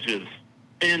stoppages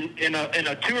in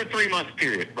a 2 or 3 month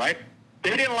period, right?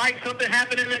 They didn't like something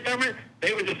happening in the government,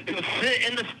 they would just sit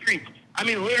in the streets. I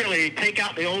mean, literally, take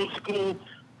out the old school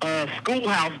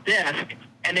schoolhouse desk,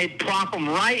 and they'd plop them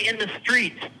right in the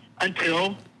streets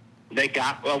until they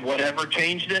got whatever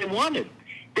change they wanted.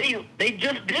 They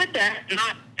just did that,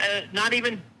 not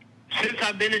even since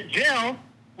I've been in jail,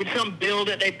 with some bill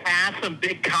that they passed, some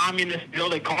big communist bill.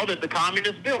 They called it the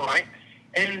communist bill, right?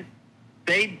 And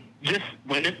they just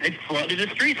went and they flooded the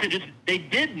streets and they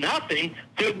did nothing.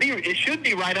 So it should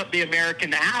be right up the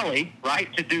American alley,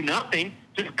 right, to do nothing.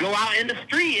 Just go out in the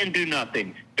street and do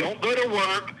nothing. Don't go to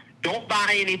work. Don't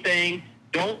buy anything.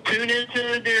 Don't tune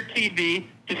into their TV.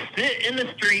 Just sit in the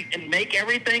street and make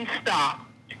everything stop,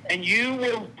 and you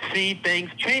will see things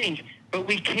change. But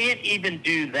we can't even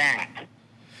do that.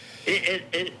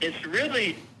 It's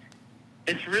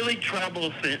really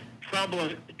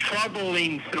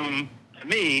troubling to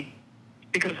me,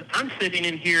 because I'm sitting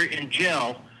in here in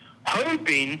jail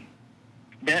hoping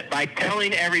that by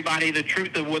telling everybody the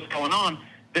truth of what's going on,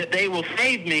 that they will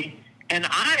save me. And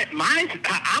I'm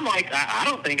like, I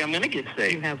don't think I'm going to get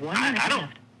saved. You have one I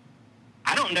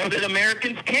don't know that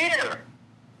Americans care.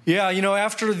 Yeah,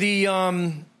 after the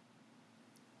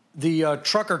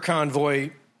trucker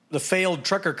convoy, the failed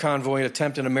trucker convoy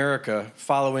attempt in America,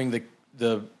 following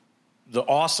the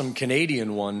awesome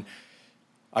Canadian one,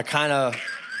 I kind of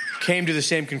came to the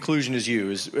same conclusion as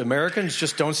you: is Americans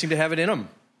just don't seem to have it in them.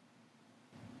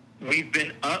 We've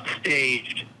been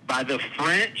upstaged by the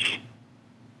French,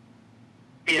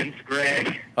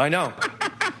 Greg. I know.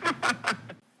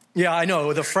 Yeah, I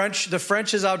know. The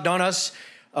French has outdone us,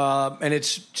 and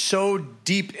it's so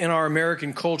deep in our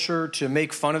American culture to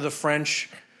make fun of the French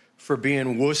for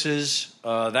being wusses.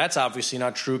 That's obviously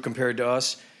not true compared to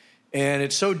us, and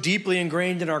it's so deeply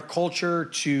ingrained in our culture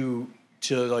to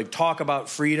like talk about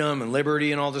freedom and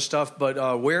liberty and all this stuff.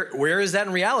 But where is that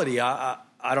in reality? I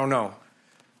don't know.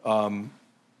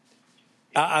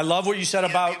 I love what you said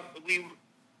about.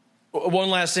 One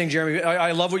last thing, Jeremy.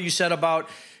 I love what you said about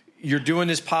you're doing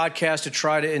this podcast to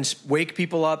try to wake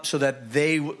people up so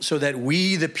that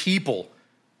we, the people,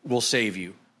 will save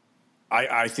you.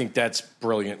 I think that's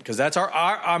brilliant, because that's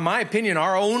our my opinion,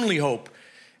 our only hope.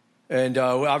 And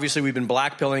obviously, we've been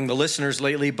blackpilling the listeners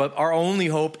lately, but our only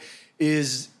hope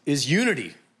is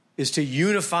unity, is to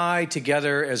unify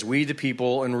together as we, the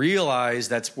people, and realize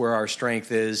that's where our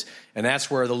strength is, and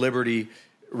that's where the liberty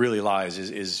really lies,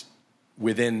 is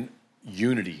within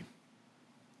unity.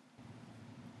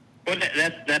 Well,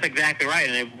 that's exactly right.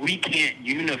 And if we can't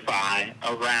unify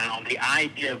around the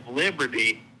idea of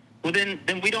liberty, well, then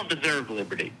we don't deserve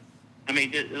liberty. I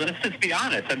mean, let's just be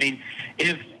honest. I mean,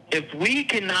 if we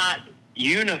cannot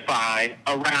unify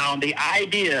around the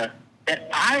idea that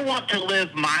I want to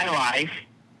live my life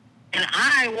and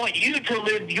I want you to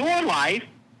live your life,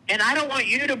 and I don't want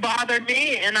you to bother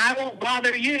me and I won't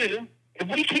bother you, if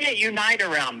we can't unite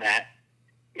around that,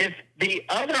 if the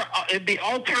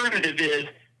alternative is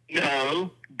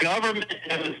no, government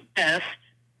knows best,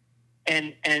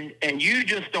 and you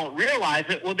just don't realize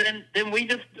it, well, then we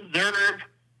just deserve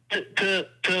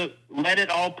to let it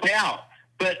all play out.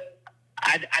 But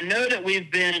I know that we've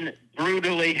been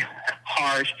brutally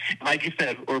harsh. Like you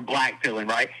said, we're blackpilling,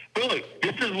 right? But look,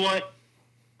 this is what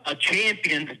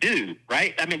champions do,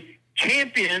 right? I mean,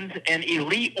 champions and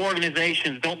elite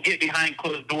organizations don't get behind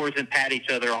closed doors and pat each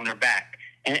other on their back.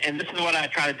 And this is what I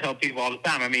try to tell people all the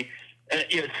time. I mean,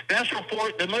 special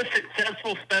force, the most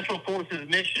successful special forces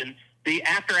mission, the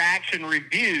after action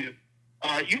review,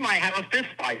 you might have a fist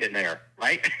fight in there,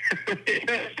 right?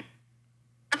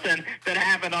 Something that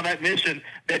happened on that mission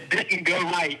that didn't go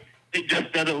right. It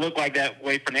just doesn't look like that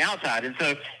way from the outside. And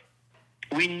so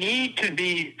we need to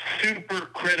be super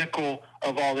critical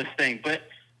of all this thing. But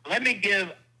let me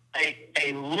give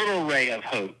a little ray of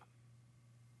hope.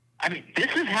 I mean,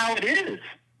 this is how it is,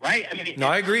 right? I mean, no,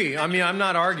 I agree. I mean, I'm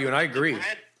not arguing. I agree.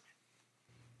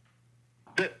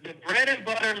 The bread and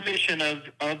butter mission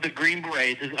of the Green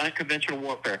Berets is unconventional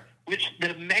warfare, which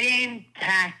the main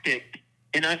tactic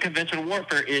in unconventional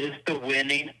warfare is the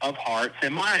winning of hearts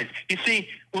and minds. You see,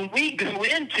 when we go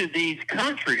into these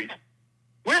countries,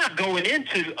 we're not going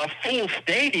into a full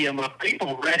stadium of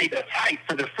people ready to fight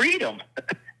for the freedom.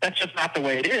 That's just not the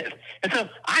way it is. And so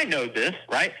I know this,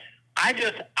 right?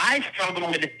 I struggle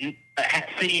with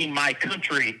seeing my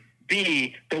country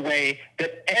be the way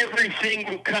that every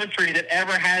single country that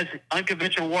ever has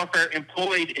unconventional warfare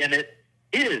employed in it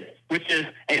is, which is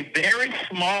a very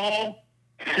small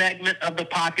segment of the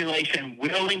population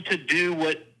willing to do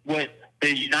what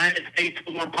the United States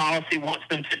foreign policy wants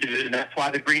them to do, and that's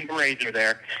why the Green Berets are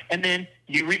there. And then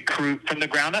you recruit from the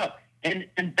ground up. And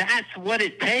that's what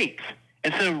it takes.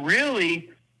 And so really,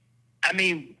 I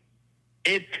mean,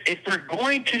 if we're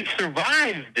going to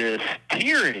survive this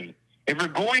tyranny, if we're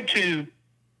going to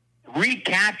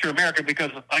recapture America,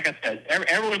 because like I said,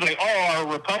 everyone's like, oh, our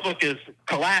republic is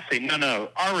collapsing. No,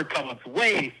 our republic's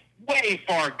way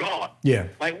far gone. Yeah.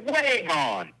 Like way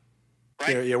gone.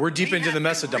 Right? Yeah, we're deep into the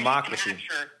mess of democracy.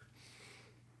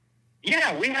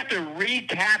 Yeah, we have to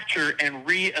recapture and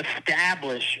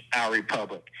reestablish our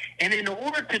republic. And in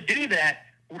order to do that,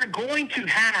 we're going to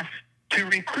have to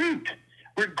recruit.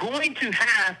 We're going to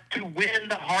have to win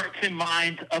the hearts and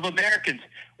minds of Americans.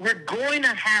 We're going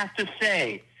to have to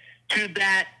say to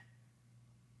that,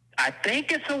 I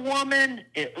think it's a woman,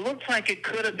 it looks like it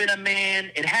could have been a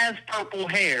man, it has purple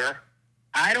hair,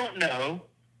 I don't know,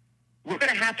 we're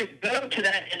going to have to go to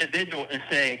that individual and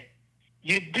say,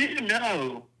 you do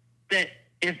know that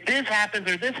if this happens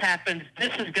or this happens, this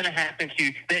is going to happen to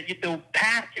you, that the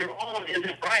path you're on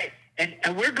isn't right. And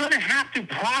we're going to have to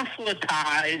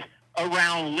proselytize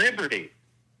around liberty.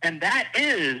 And that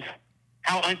is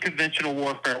how unconventional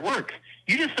warfare works.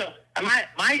 You just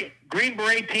my Green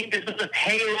Beret team just doesn't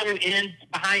halo in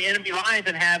behind enemy lines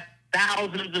and have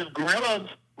thousands of guerrillas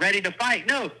ready to fight.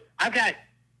 No, I've got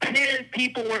 10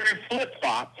 people wearing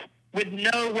flip-flops with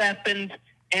no weapons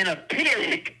and a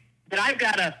pig that I've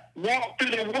got to walk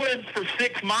through the woods for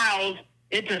 6 miles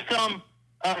into some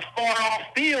far-off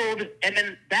field, and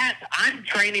then I'm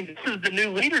training. This is the new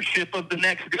leadership of the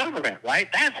next government, right?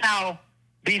 That's how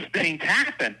these things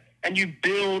happen, and you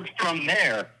build from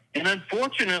there. And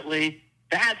unfortunately,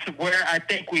 that's where I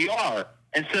think we are.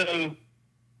 And so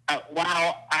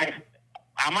while I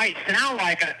might sound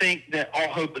like I think that all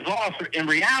hope is lost, in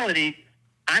reality,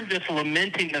 I'm just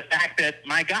lamenting the fact that,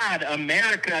 my God,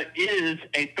 America is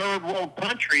a third world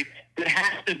country that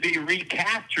has to be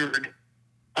recaptured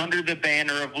under the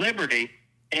banner of liberty.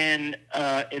 And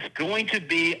it's going to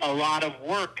be a lot of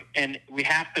work, and we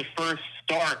have to first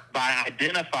start by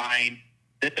identifying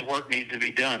that the work needs to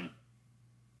be done.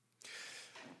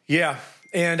 Yeah,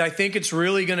 and I think it's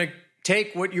really going to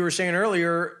take what you were saying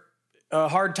earlier,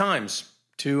 hard times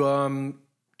to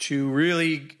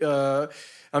really.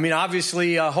 I mean,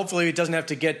 obviously, hopefully, it doesn't have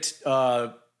to get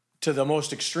to the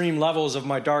most extreme levels of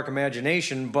my dark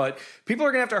imagination, but people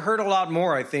are going to have to hurt a lot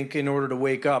more, I think, in order to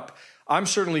wake up. I'm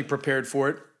certainly prepared for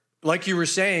it. Like you were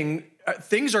saying,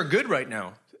 things are good right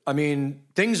now. I mean,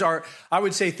 I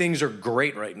would say things are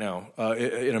great right now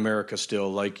in America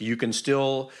still. Like, you can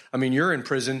still, I mean, you're in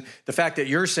prison. The fact that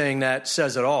you're saying that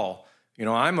says it all. You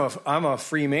know, I'm a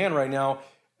free man right now,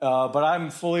 but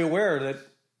I'm fully aware that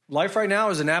life right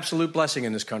now is an absolute blessing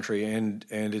in this country, and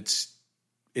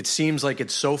it seems like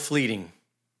it's so fleeting.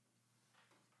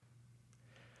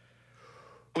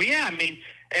 Well, yeah, I mean,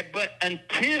 but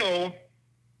until,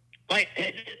 like,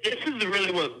 this is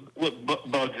really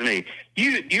what bugs me.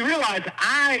 You realize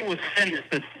I was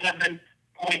sentenced to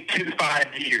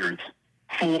 7.25 years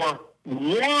for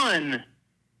one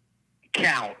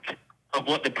count of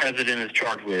what the president is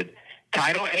charged with.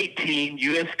 Title 18,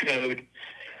 U.S. Code,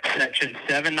 Section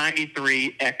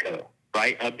 793, Echo,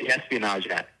 right, of the Espionage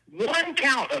Act. One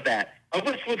count of that, of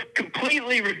which was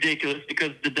completely ridiculous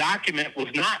because the document was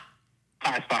not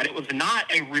classified. It was not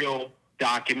a real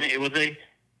document. It was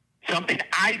something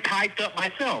I typed up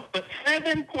myself. But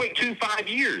 7.25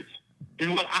 years is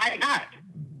what I got.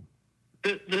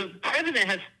 The president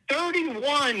has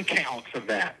 31 counts of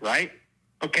that, right?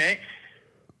 Okay?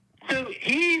 So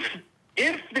if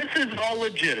this is all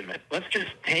legitimate, let's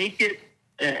just take it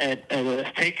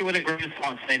let's take it with a grain of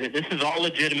salt and say that this is all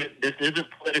legitimate. This isn't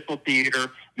political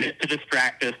theater meant to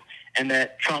distract us, and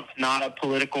that Trump's not a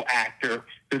political actor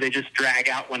who they just drag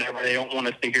out whenever they don't want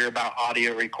us to hear about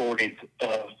audio recordings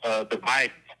of the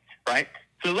Bidens, right?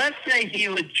 So let's say he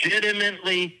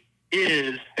legitimately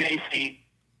is facing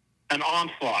an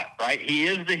onslaught, right? He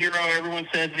is the hero everyone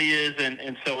says he is,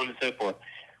 and so on and so forth.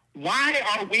 Why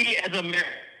are we as Americans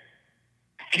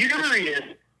furious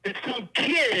that some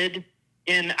kid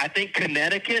in, I think,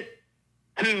 Connecticut,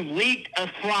 who leaked a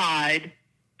slide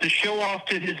to show off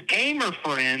to his gamer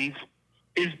friends,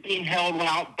 is being held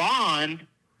without bond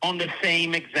on the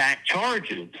same exact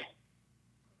charges?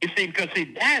 You see, because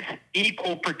that's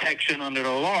equal protection under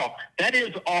the law. That is,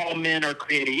 all men are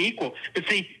created equal. But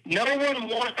see, no one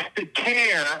wants to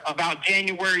care about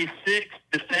January 6th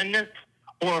descendants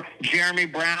or Jeremy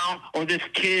Brown or this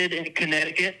kid in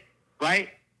Connecticut, right?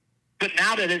 But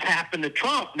now that it's happened to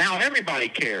Trump, now everybody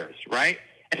cares, right?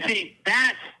 And see,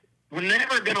 we're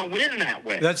never going to win that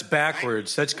way. That's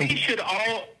backwards. Right?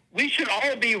 We should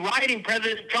all be writing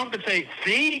President Trump and say,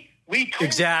 see, we told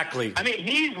exactly. You. I mean,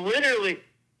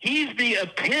 he's the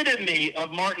epitome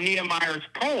of Martin Niemeyer's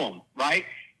poem, right?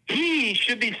 He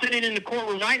should be sitting in the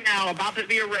courtroom right now, about to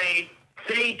be arraigned,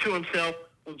 saying to himself,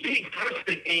 well, gee, first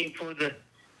they came for the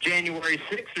January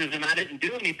 6ers, and I didn't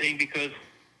do anything because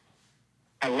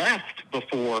I left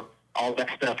before all that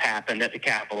stuff happened at the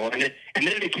Capitol. And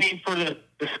then they came for the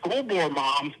school board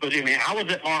moms, but I mean, I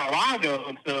was at Mar-a-Lago,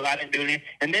 and so I didn't do anything.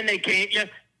 And then they came,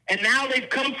 and now they've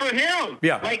come for him.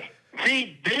 Yeah. Like,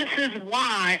 see, this is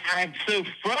why I'm so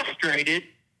frustrated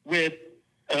with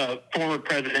former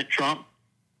President Trump.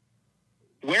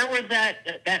 Where was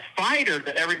that fighter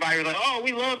that everybody was like, oh,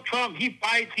 we love Trump. He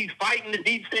fights. He's fighting the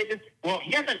deep state. Well,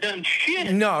 he hasn't done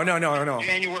shit. No.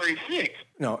 January 6th.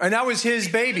 No, and that was his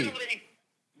baby.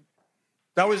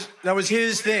 That was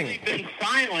his thing. He's been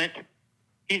silent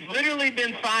He's literally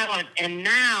been silent, and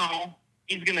now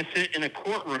he's going to sit in a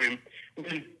courtroom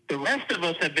when the rest of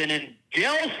us have been in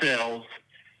jail cells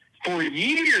for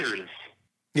years.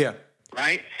 Yeah.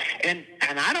 Right? And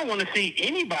I don't want to see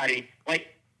anybody,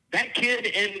 like that kid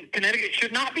in Connecticut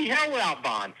should not be held without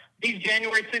bond. These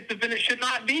January 6th defendants should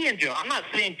not be in jail. I'm not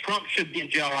saying Trump should be in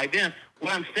jail like them.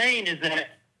 What I'm saying is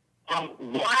that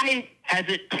why has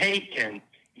it taken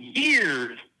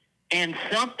years and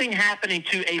something happening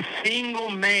to a single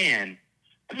man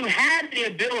who had the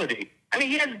ability? I mean,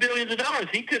 he has billions of dollars.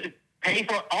 He could pay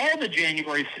for all the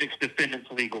January 6th defendants'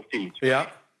 legal fees. Yeah.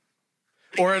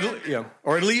 Or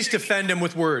at least defend him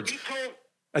with words.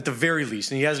 At the very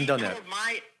least, and he hasn't done that.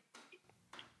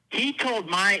 He told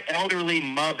my elderly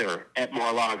mother at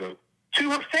Mar-a-Lago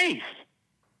to her face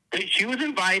that she was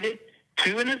invited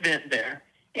to an event there,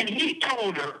 and he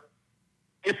told her,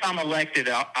 if I'm elected,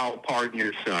 I'll pardon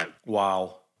your son.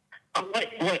 Wow.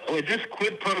 What is this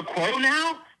quid pro quo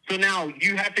now? So now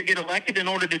you have to get elected in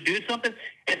order to do something?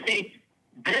 And see,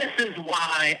 this is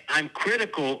why I'm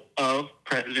critical of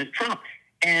President Trump.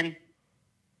 And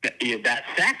that's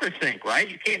sacrosanct, right?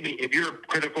 You can't be, if you're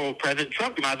critical of President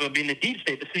Trump, you might as well be in the deep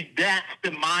state. But see, that's the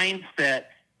mindset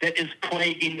that is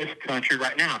plaguing this country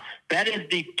right now. That is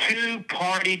the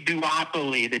two-party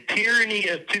duopoly, the tyranny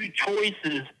of two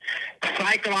choices,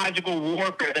 psychological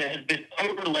warfare that has been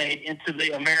overlaid into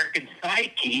the American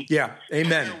psyche. Yeah,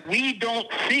 amen. We don't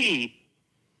see,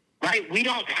 right? We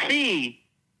don't see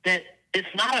that it's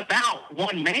not about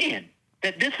one man,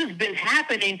 that this has been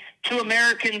happening to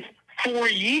Americans for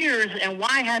years, and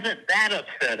why hasn't that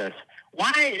upset us?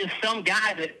 Why is some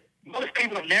guy that most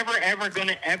people are never, ever going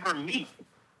to ever meet,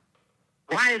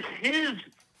 why is his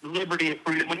liberty and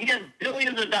freedom, when he has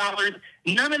billions of dollars,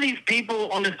 none of these people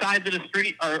on the sides of the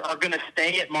street are going to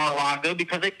stay at Mar-a-Lago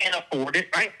because they can't afford it,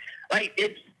 right? Like,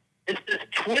 it's this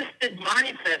twisted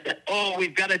mindset that, oh,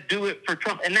 we've got to do it for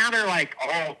Trump. And now they're like,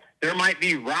 oh, there might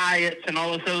be riots and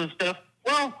all this other stuff.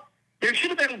 Well, there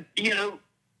should have been,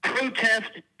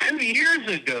 protests 2 years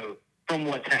ago from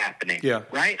what's happening. Yeah.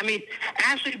 Right? I mean,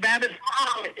 Ashley Babbitt's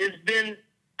mom has been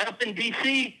up in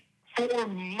D.C. for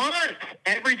months,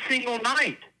 every single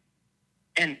night.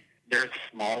 And there's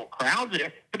small crowds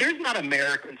there, but there's not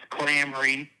Americans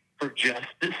clamoring for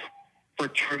justice, for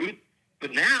truth.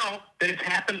 But now that it's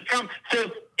happened to Trump,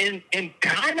 so in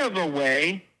kind of a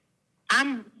way,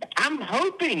 I'm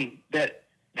hoping that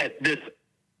this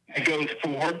goes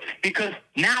forward, because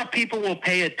now people will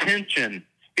pay attention.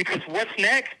 Because what's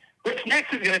next? What's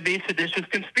next is going to be seditious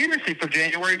conspiracy for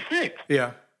January 6th.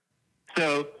 Yeah.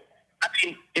 So, I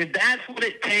mean, if that's what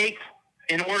it takes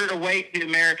in order to wake the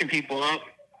American people up,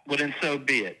 well, then so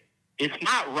be it. It's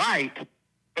not right,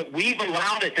 but we've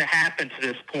allowed it to happen to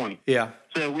this point. Yeah.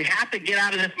 So we have to get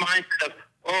out of this mindset of,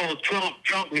 oh,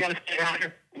 Trump, we got to stay out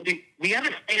here. We got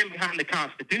to stand behind the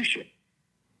Constitution,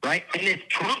 right? And if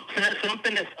Trump says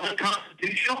something that's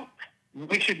unconstitutional,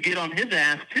 we should get on his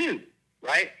ass too,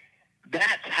 right?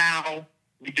 That's how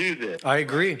we do this. I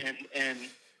agree. And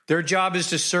their job is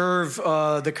to serve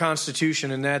the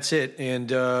Constitution, and that's it.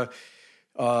 And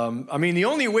I mean, the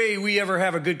only way we ever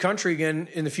have a good country again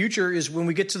in the future is when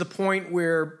we get to the point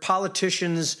where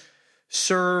politicians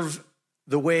serve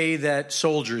the way that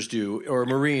soldiers do, or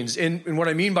Marines. And what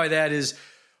I mean by that is,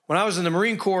 when I was in the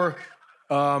Marine Corps,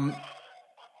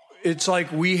 it's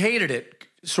like we hated it,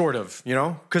 sort of,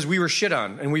 because we were shit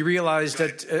on, and we realized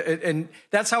that, and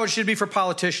that's how it should be for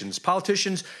politicians.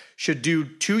 Politicians should do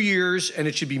 2 years, and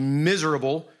it should be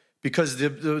miserable, because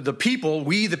the people,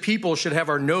 we the people, should have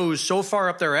our nose so far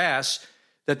up their ass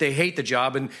that they hate the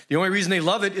job, and the only reason they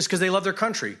love it is because they love their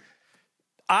country.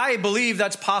 I believe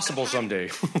that's possible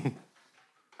someday.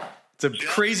 It's a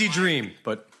crazy dream,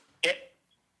 but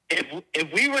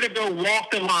if we were to go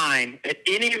walk the line at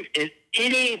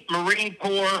any Marine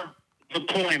Corps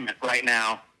deployment right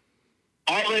now,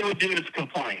 all they would do is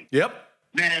complain. Yep.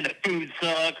 Man, the food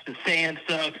sucks, the sand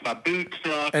sucks, my boots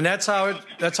suck. And that's how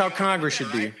Congress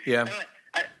should be. Yeah.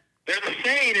 There's a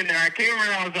saying in there, I can't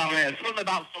remember how it's on there. Something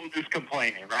about soldiers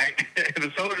complaining, right? If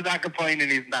the soldier's not complaining,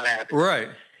 he's not happy. Right.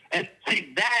 And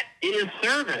see, that is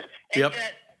service. And yep.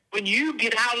 Yet, when you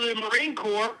get out of the Marine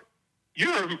Corps,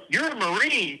 you're a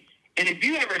Marine. And if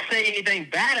you ever say anything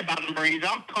bad about the Marines,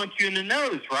 I'll punch you in the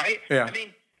nose, right? Yeah. I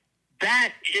mean,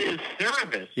 that is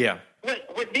service. Yeah.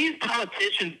 What these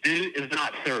politicians do is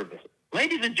not service.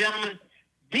 Ladies and gentlemen,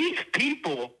 these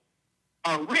people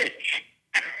are rich.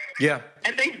 Yeah.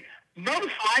 And they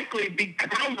most likely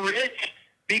become rich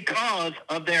because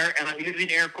of their, and I'm using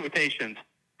air quotations,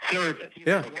 service.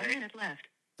 Yeah. Okay? 1 minute left.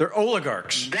 They're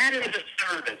oligarchs. That isn't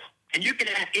service. And you can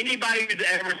ask anybody who's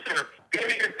ever served. Go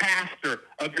to your pastor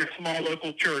of your small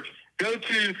local church. Go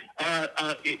to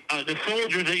the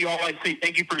soldiers that you always see.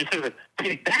 Thank you for your service.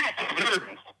 See, that's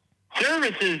service.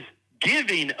 Service is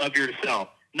giving of yourself,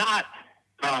 not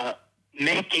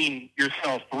making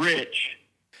yourself rich.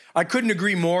 I couldn't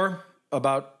agree more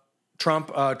about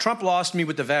Trump. Trump lost me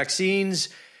with the vaccines,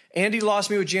 and he lost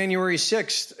me with January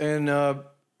 6th. And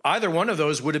either one of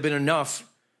those would have been enough.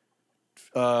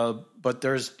 But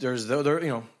there's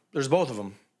both of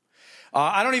them.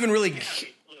 I don't even really.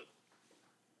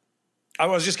 I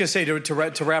was just going to say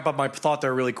to wrap up my thought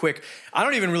there really quick. I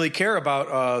don't even really care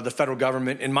about the federal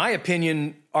government. In my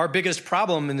opinion, our biggest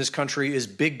problem in this country is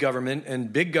big government,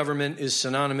 and big government is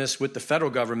synonymous with the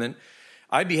federal government.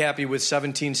 I'd be happy with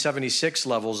 1776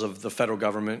 levels of the federal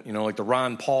government, like the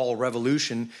Ron Paul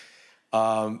revolution.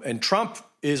 And Trump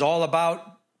is all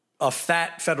about a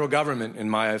fat federal government, in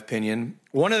my opinion.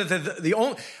 One of the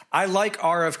only I like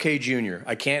RFK Jr.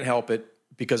 I can't help it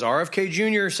because RFK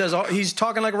Jr. says he's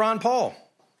talking like Ron Paul.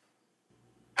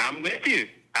 I'm with you.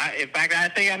 In fact, I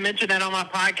think I mentioned that on my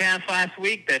podcast last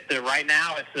week that right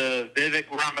now it's Vivek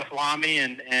Ramaswamy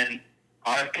and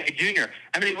RFK Jr.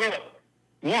 I mean, look,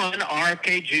 one,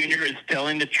 RFK Jr. is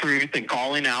telling the truth and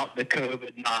calling out the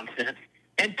COVID nonsense.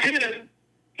 And two,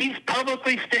 he's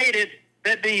publicly stated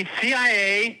that the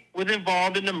CIA was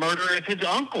involved in the murder of his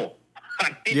uncle.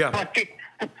 I mean, like,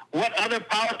 what other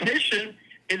politician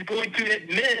is going to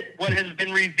admit what has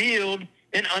been revealed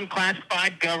in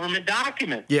unclassified government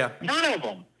documents? Yeah. None of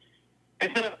them.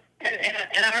 And so,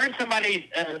 and I heard somebody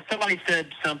said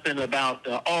something about,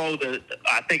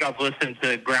 I think I was listening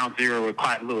to Ground Zero with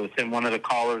Clyde Lewis, and one of the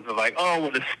callers was like,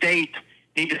 the states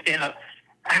need to stand up.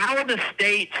 How are the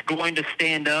states going to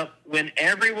stand up when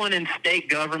everyone in state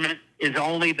government is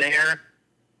only there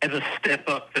as a step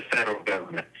up to federal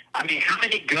government? I mean, how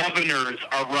many governors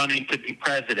are running to be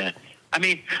president? I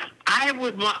mean, I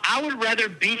would rather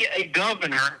be a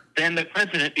governor than the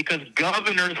president because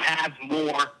governors have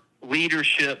more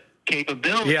leadership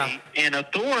capability and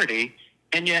authority,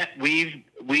 and yet we've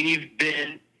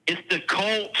been it's the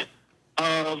cult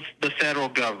of the federal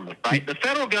government, right? The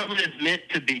federal government is meant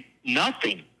to be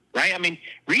nothing, right? I mean,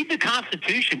 read the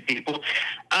Constitution, people.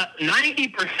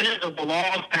 90% of the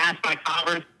laws passed by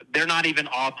Congress, they're not even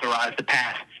authorized to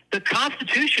pass. The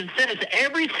Constitution says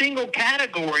every single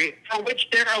category for which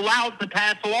they're allowed to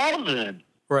pass laws in.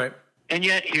 Right. And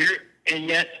yet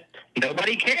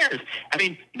nobody cares. I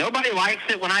mean, nobody likes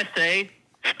it when I say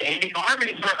standing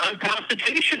armies are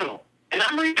unconstitutional. And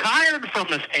I'm retired from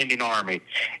the standing army.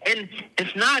 And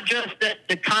it's not just that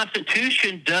the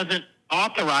Constitution doesn't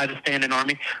authorize a standing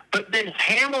army, but then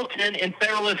Hamilton in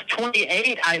Federalist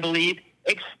 28, I believe,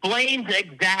 explains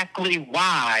exactly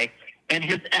why. And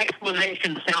his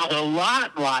explanation sounds a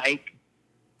lot like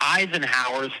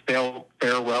Eisenhower's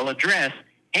farewell address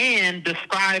and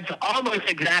describes almost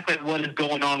exactly what is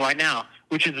going on right now,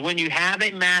 which is when you have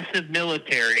a massive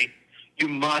military, you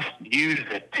must use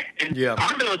it. And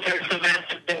our military is so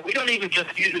massive that we don't even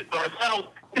just use it for ourselves,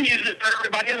 we use it for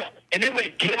everybody else. And then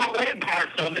we give away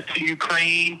parts of it to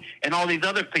Ukraine and all these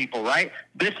other people, right?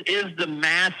 This is the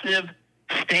massive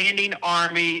standing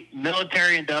army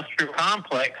military-industrial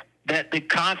complex that the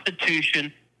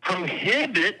Constitution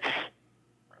prohibits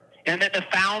and that the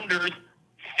founders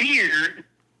feared,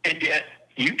 and yet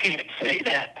you can't say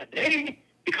that today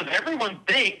because everyone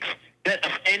thinks that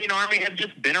a standing army has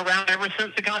just been around ever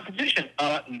since the Constitution.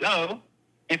 No.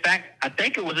 In fact, I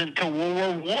think it was until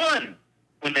World War I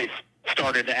when they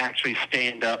started to actually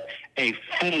stand up a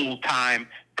full-time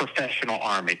professional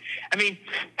army. I mean,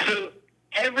 so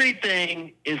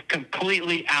everything is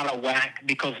completely out of whack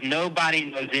because nobody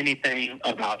knows anything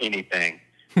about anything.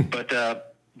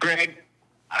 But, Greg,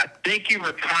 I think you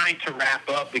were trying to wrap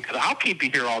up because I'll keep you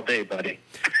here all day, buddy.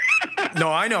 No,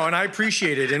 I know, and I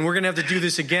appreciate it, and we're going to have to do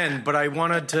this again. But I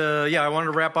wanted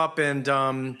to wrap up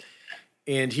and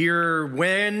hear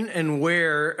when and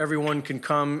where everyone can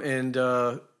come and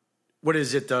what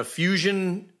is it? The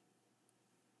fusion.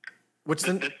 What's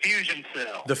the Fusion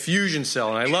Cell? The Fusion Cell,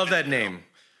 and I love that name.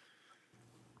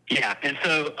 Yeah, and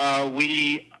so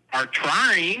we are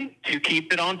trying to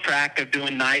keep it on track of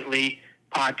doing nightly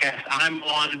podcasts. I'm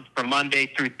on from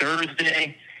Monday through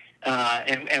Thursday.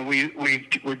 And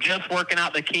we're just working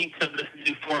out the kinks of this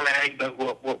new formatting, but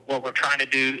what we're trying to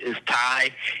do is tie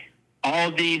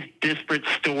all these disparate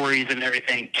stories and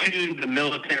everything to the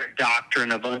military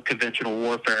doctrine of unconventional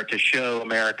warfare to show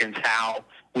Americans how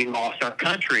we lost our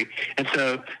country. And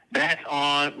so that's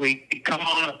on. We come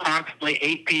on approximately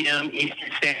 8 p.m. Eastern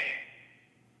Standard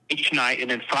each night, and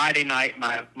then Friday night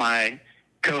my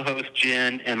co-host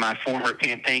Jen and my former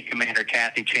campaign commander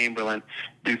Kathy Chamberlain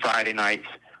do Friday nights.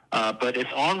 But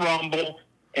it's on Rumble,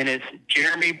 and it's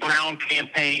Jeremy Brown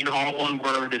Campaign, all one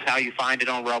word is how you find it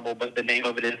on Rumble, but the name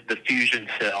of it is The Fusion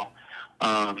Cell.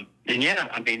 And yeah,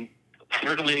 I mean,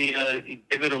 certainly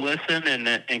give it a listen.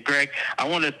 And Greg, I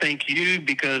want to thank you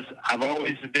because I've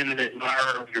always been an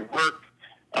admirer of your work.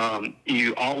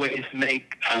 You always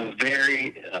make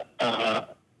very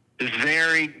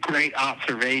great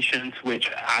observations, which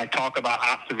I talk about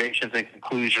observations and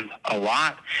conclusions a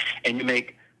lot, and you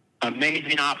make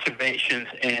amazing observations,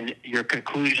 and your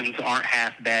conclusions aren't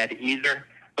half bad either.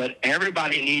 But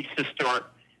everybody needs to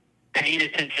start paying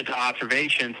attention to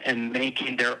observations and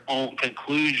making their own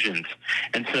conclusions.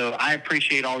 And so I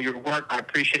appreciate all your work. I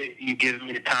appreciate you giving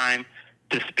me the time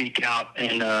to speak out,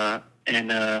 and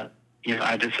you know,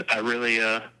 I really,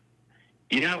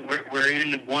 you know, we're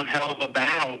in one hell of a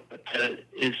battle, but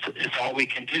it's all we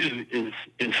can do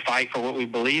is fight for what we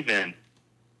believe in.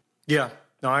 Yeah,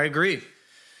 no, I agree.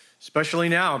 Especially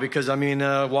now, because I mean,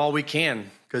 while we can,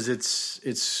 because it's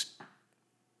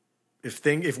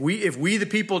if we the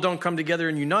people don't come together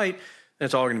and unite, then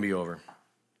it's all going to be over.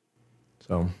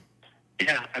 So.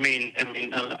 Yeah, I mean,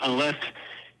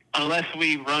 unless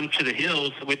we run to the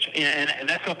hills, which and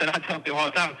that's something I tell people all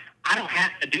the time. I don't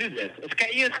have to do this. It's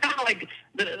kind of like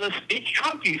the speech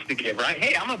Trump used to give, right?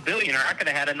 Hey, I'm a billionaire. I could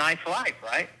have had a nice life,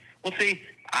 right? Well, see,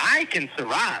 I can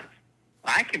survive.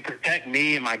 I can protect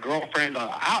me and my girlfriend.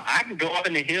 I can go up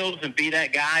in the hills and be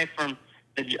that guy from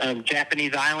the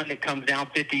Japanese island that comes down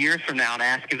 50 years from now and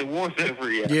asks if the war's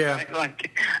over yet. Yeah. Right?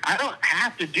 Like, I don't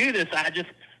have to do this.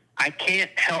 I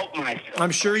can't help myself.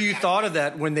 I'm sure you thought of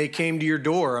that when they came to your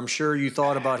door. I'm sure you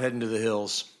thought about heading to the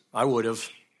hills. I would have.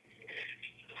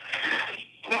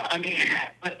 Well, I mean,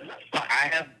 I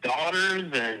have daughters,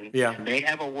 and they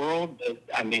have a world that,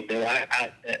 I mean,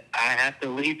 that I have to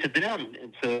leave to them.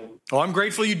 And so, I'm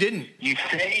grateful you didn't. You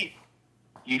say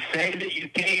that you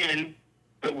can,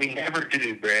 but we never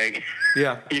do, Greg.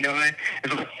 Yeah. You know,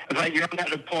 it's like you're on that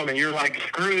deployment. You're like,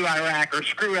 screw Iraq or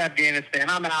screw Afghanistan.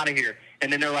 I'm out of here.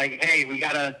 And then they're like, hey, we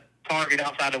got a target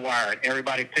outside the wire. And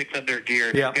everybody picks up their gear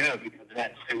and go, because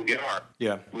that's who we are.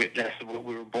 Yeah. That's what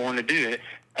we were born to do.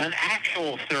 An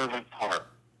actual servant's heart,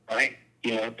 right?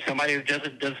 You know, somebody who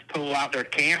doesn't just pull out their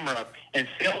camera and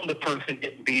film the person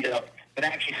getting beat up, but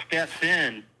actually steps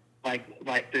in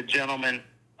like the gentleman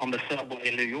on the subway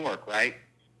in New York, right?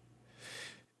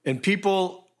 And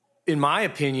people, in my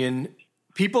opinion,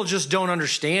 people just don't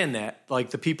understand that. Like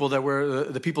the people that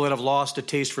have lost a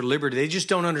taste for liberty, they just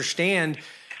don't understand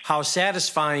how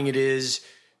satisfying it is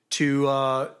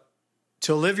to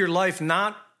live your life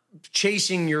not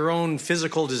chasing your own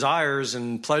physical desires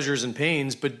and pleasures and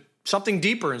pains, but something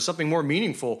deeper and something more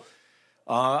meaningful.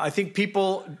 I think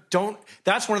people don't.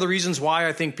 That's one of the reasons why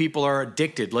I think people are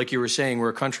addicted. Like you were saying, we're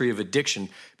a country of addiction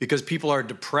because people are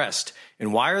depressed.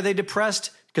 And why are they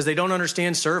depressed? Because they don't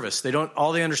understand service.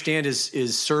 All they understand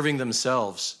is serving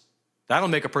themselves. That'll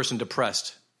make a person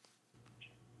depressed.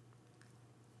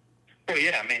 Well,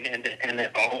 yeah, I mean, and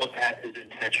all of that is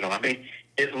intentional. I mean,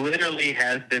 it literally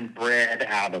has been bred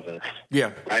out of us.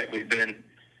 Yeah. Right? We've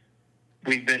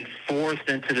been forced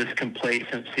into this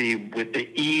complacency with the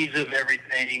ease of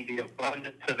everything, the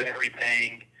abundance of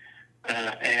everything,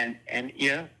 and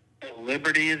yeah,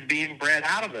 liberty is being bred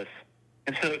out of us.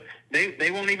 And so they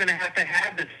won't even have to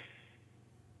have this,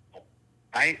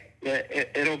 right?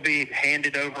 It'll be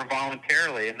handed over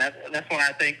voluntarily, and that's why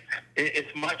I think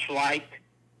it's much like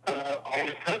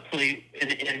Aldous Huxley in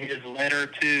his letter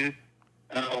to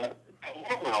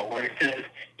Orwell, where he says,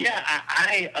 "Yeah,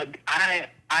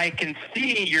 I can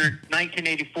see your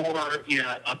 1984,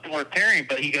 authoritarian,"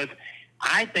 but he goes,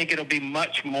 "I think it'll be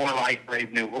much more like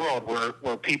Brave New World,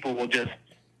 where people will just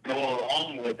go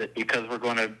along with it because we're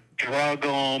going to drug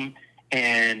them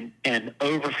and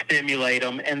overstimulate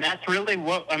them," and that's really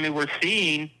what we're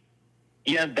seeing.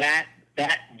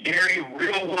 That very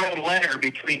real world letter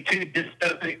between two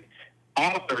dystopic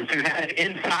authors who had an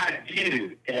inside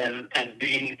view and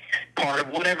being part of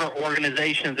whatever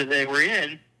organizations that they were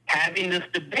in, having this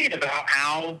debate about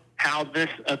how this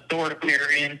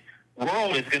authoritarian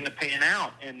world is going to pan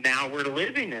out, and now we're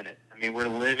living in it. I mean, we're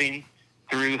living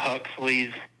through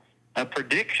Huxley's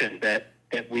prediction that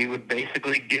we would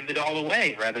basically give it all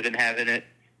away rather than having it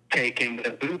taken with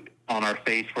a boot on our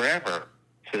face forever.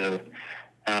 So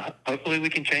hopefully we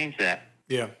can change that.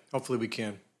 Yeah, hopefully we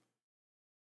can.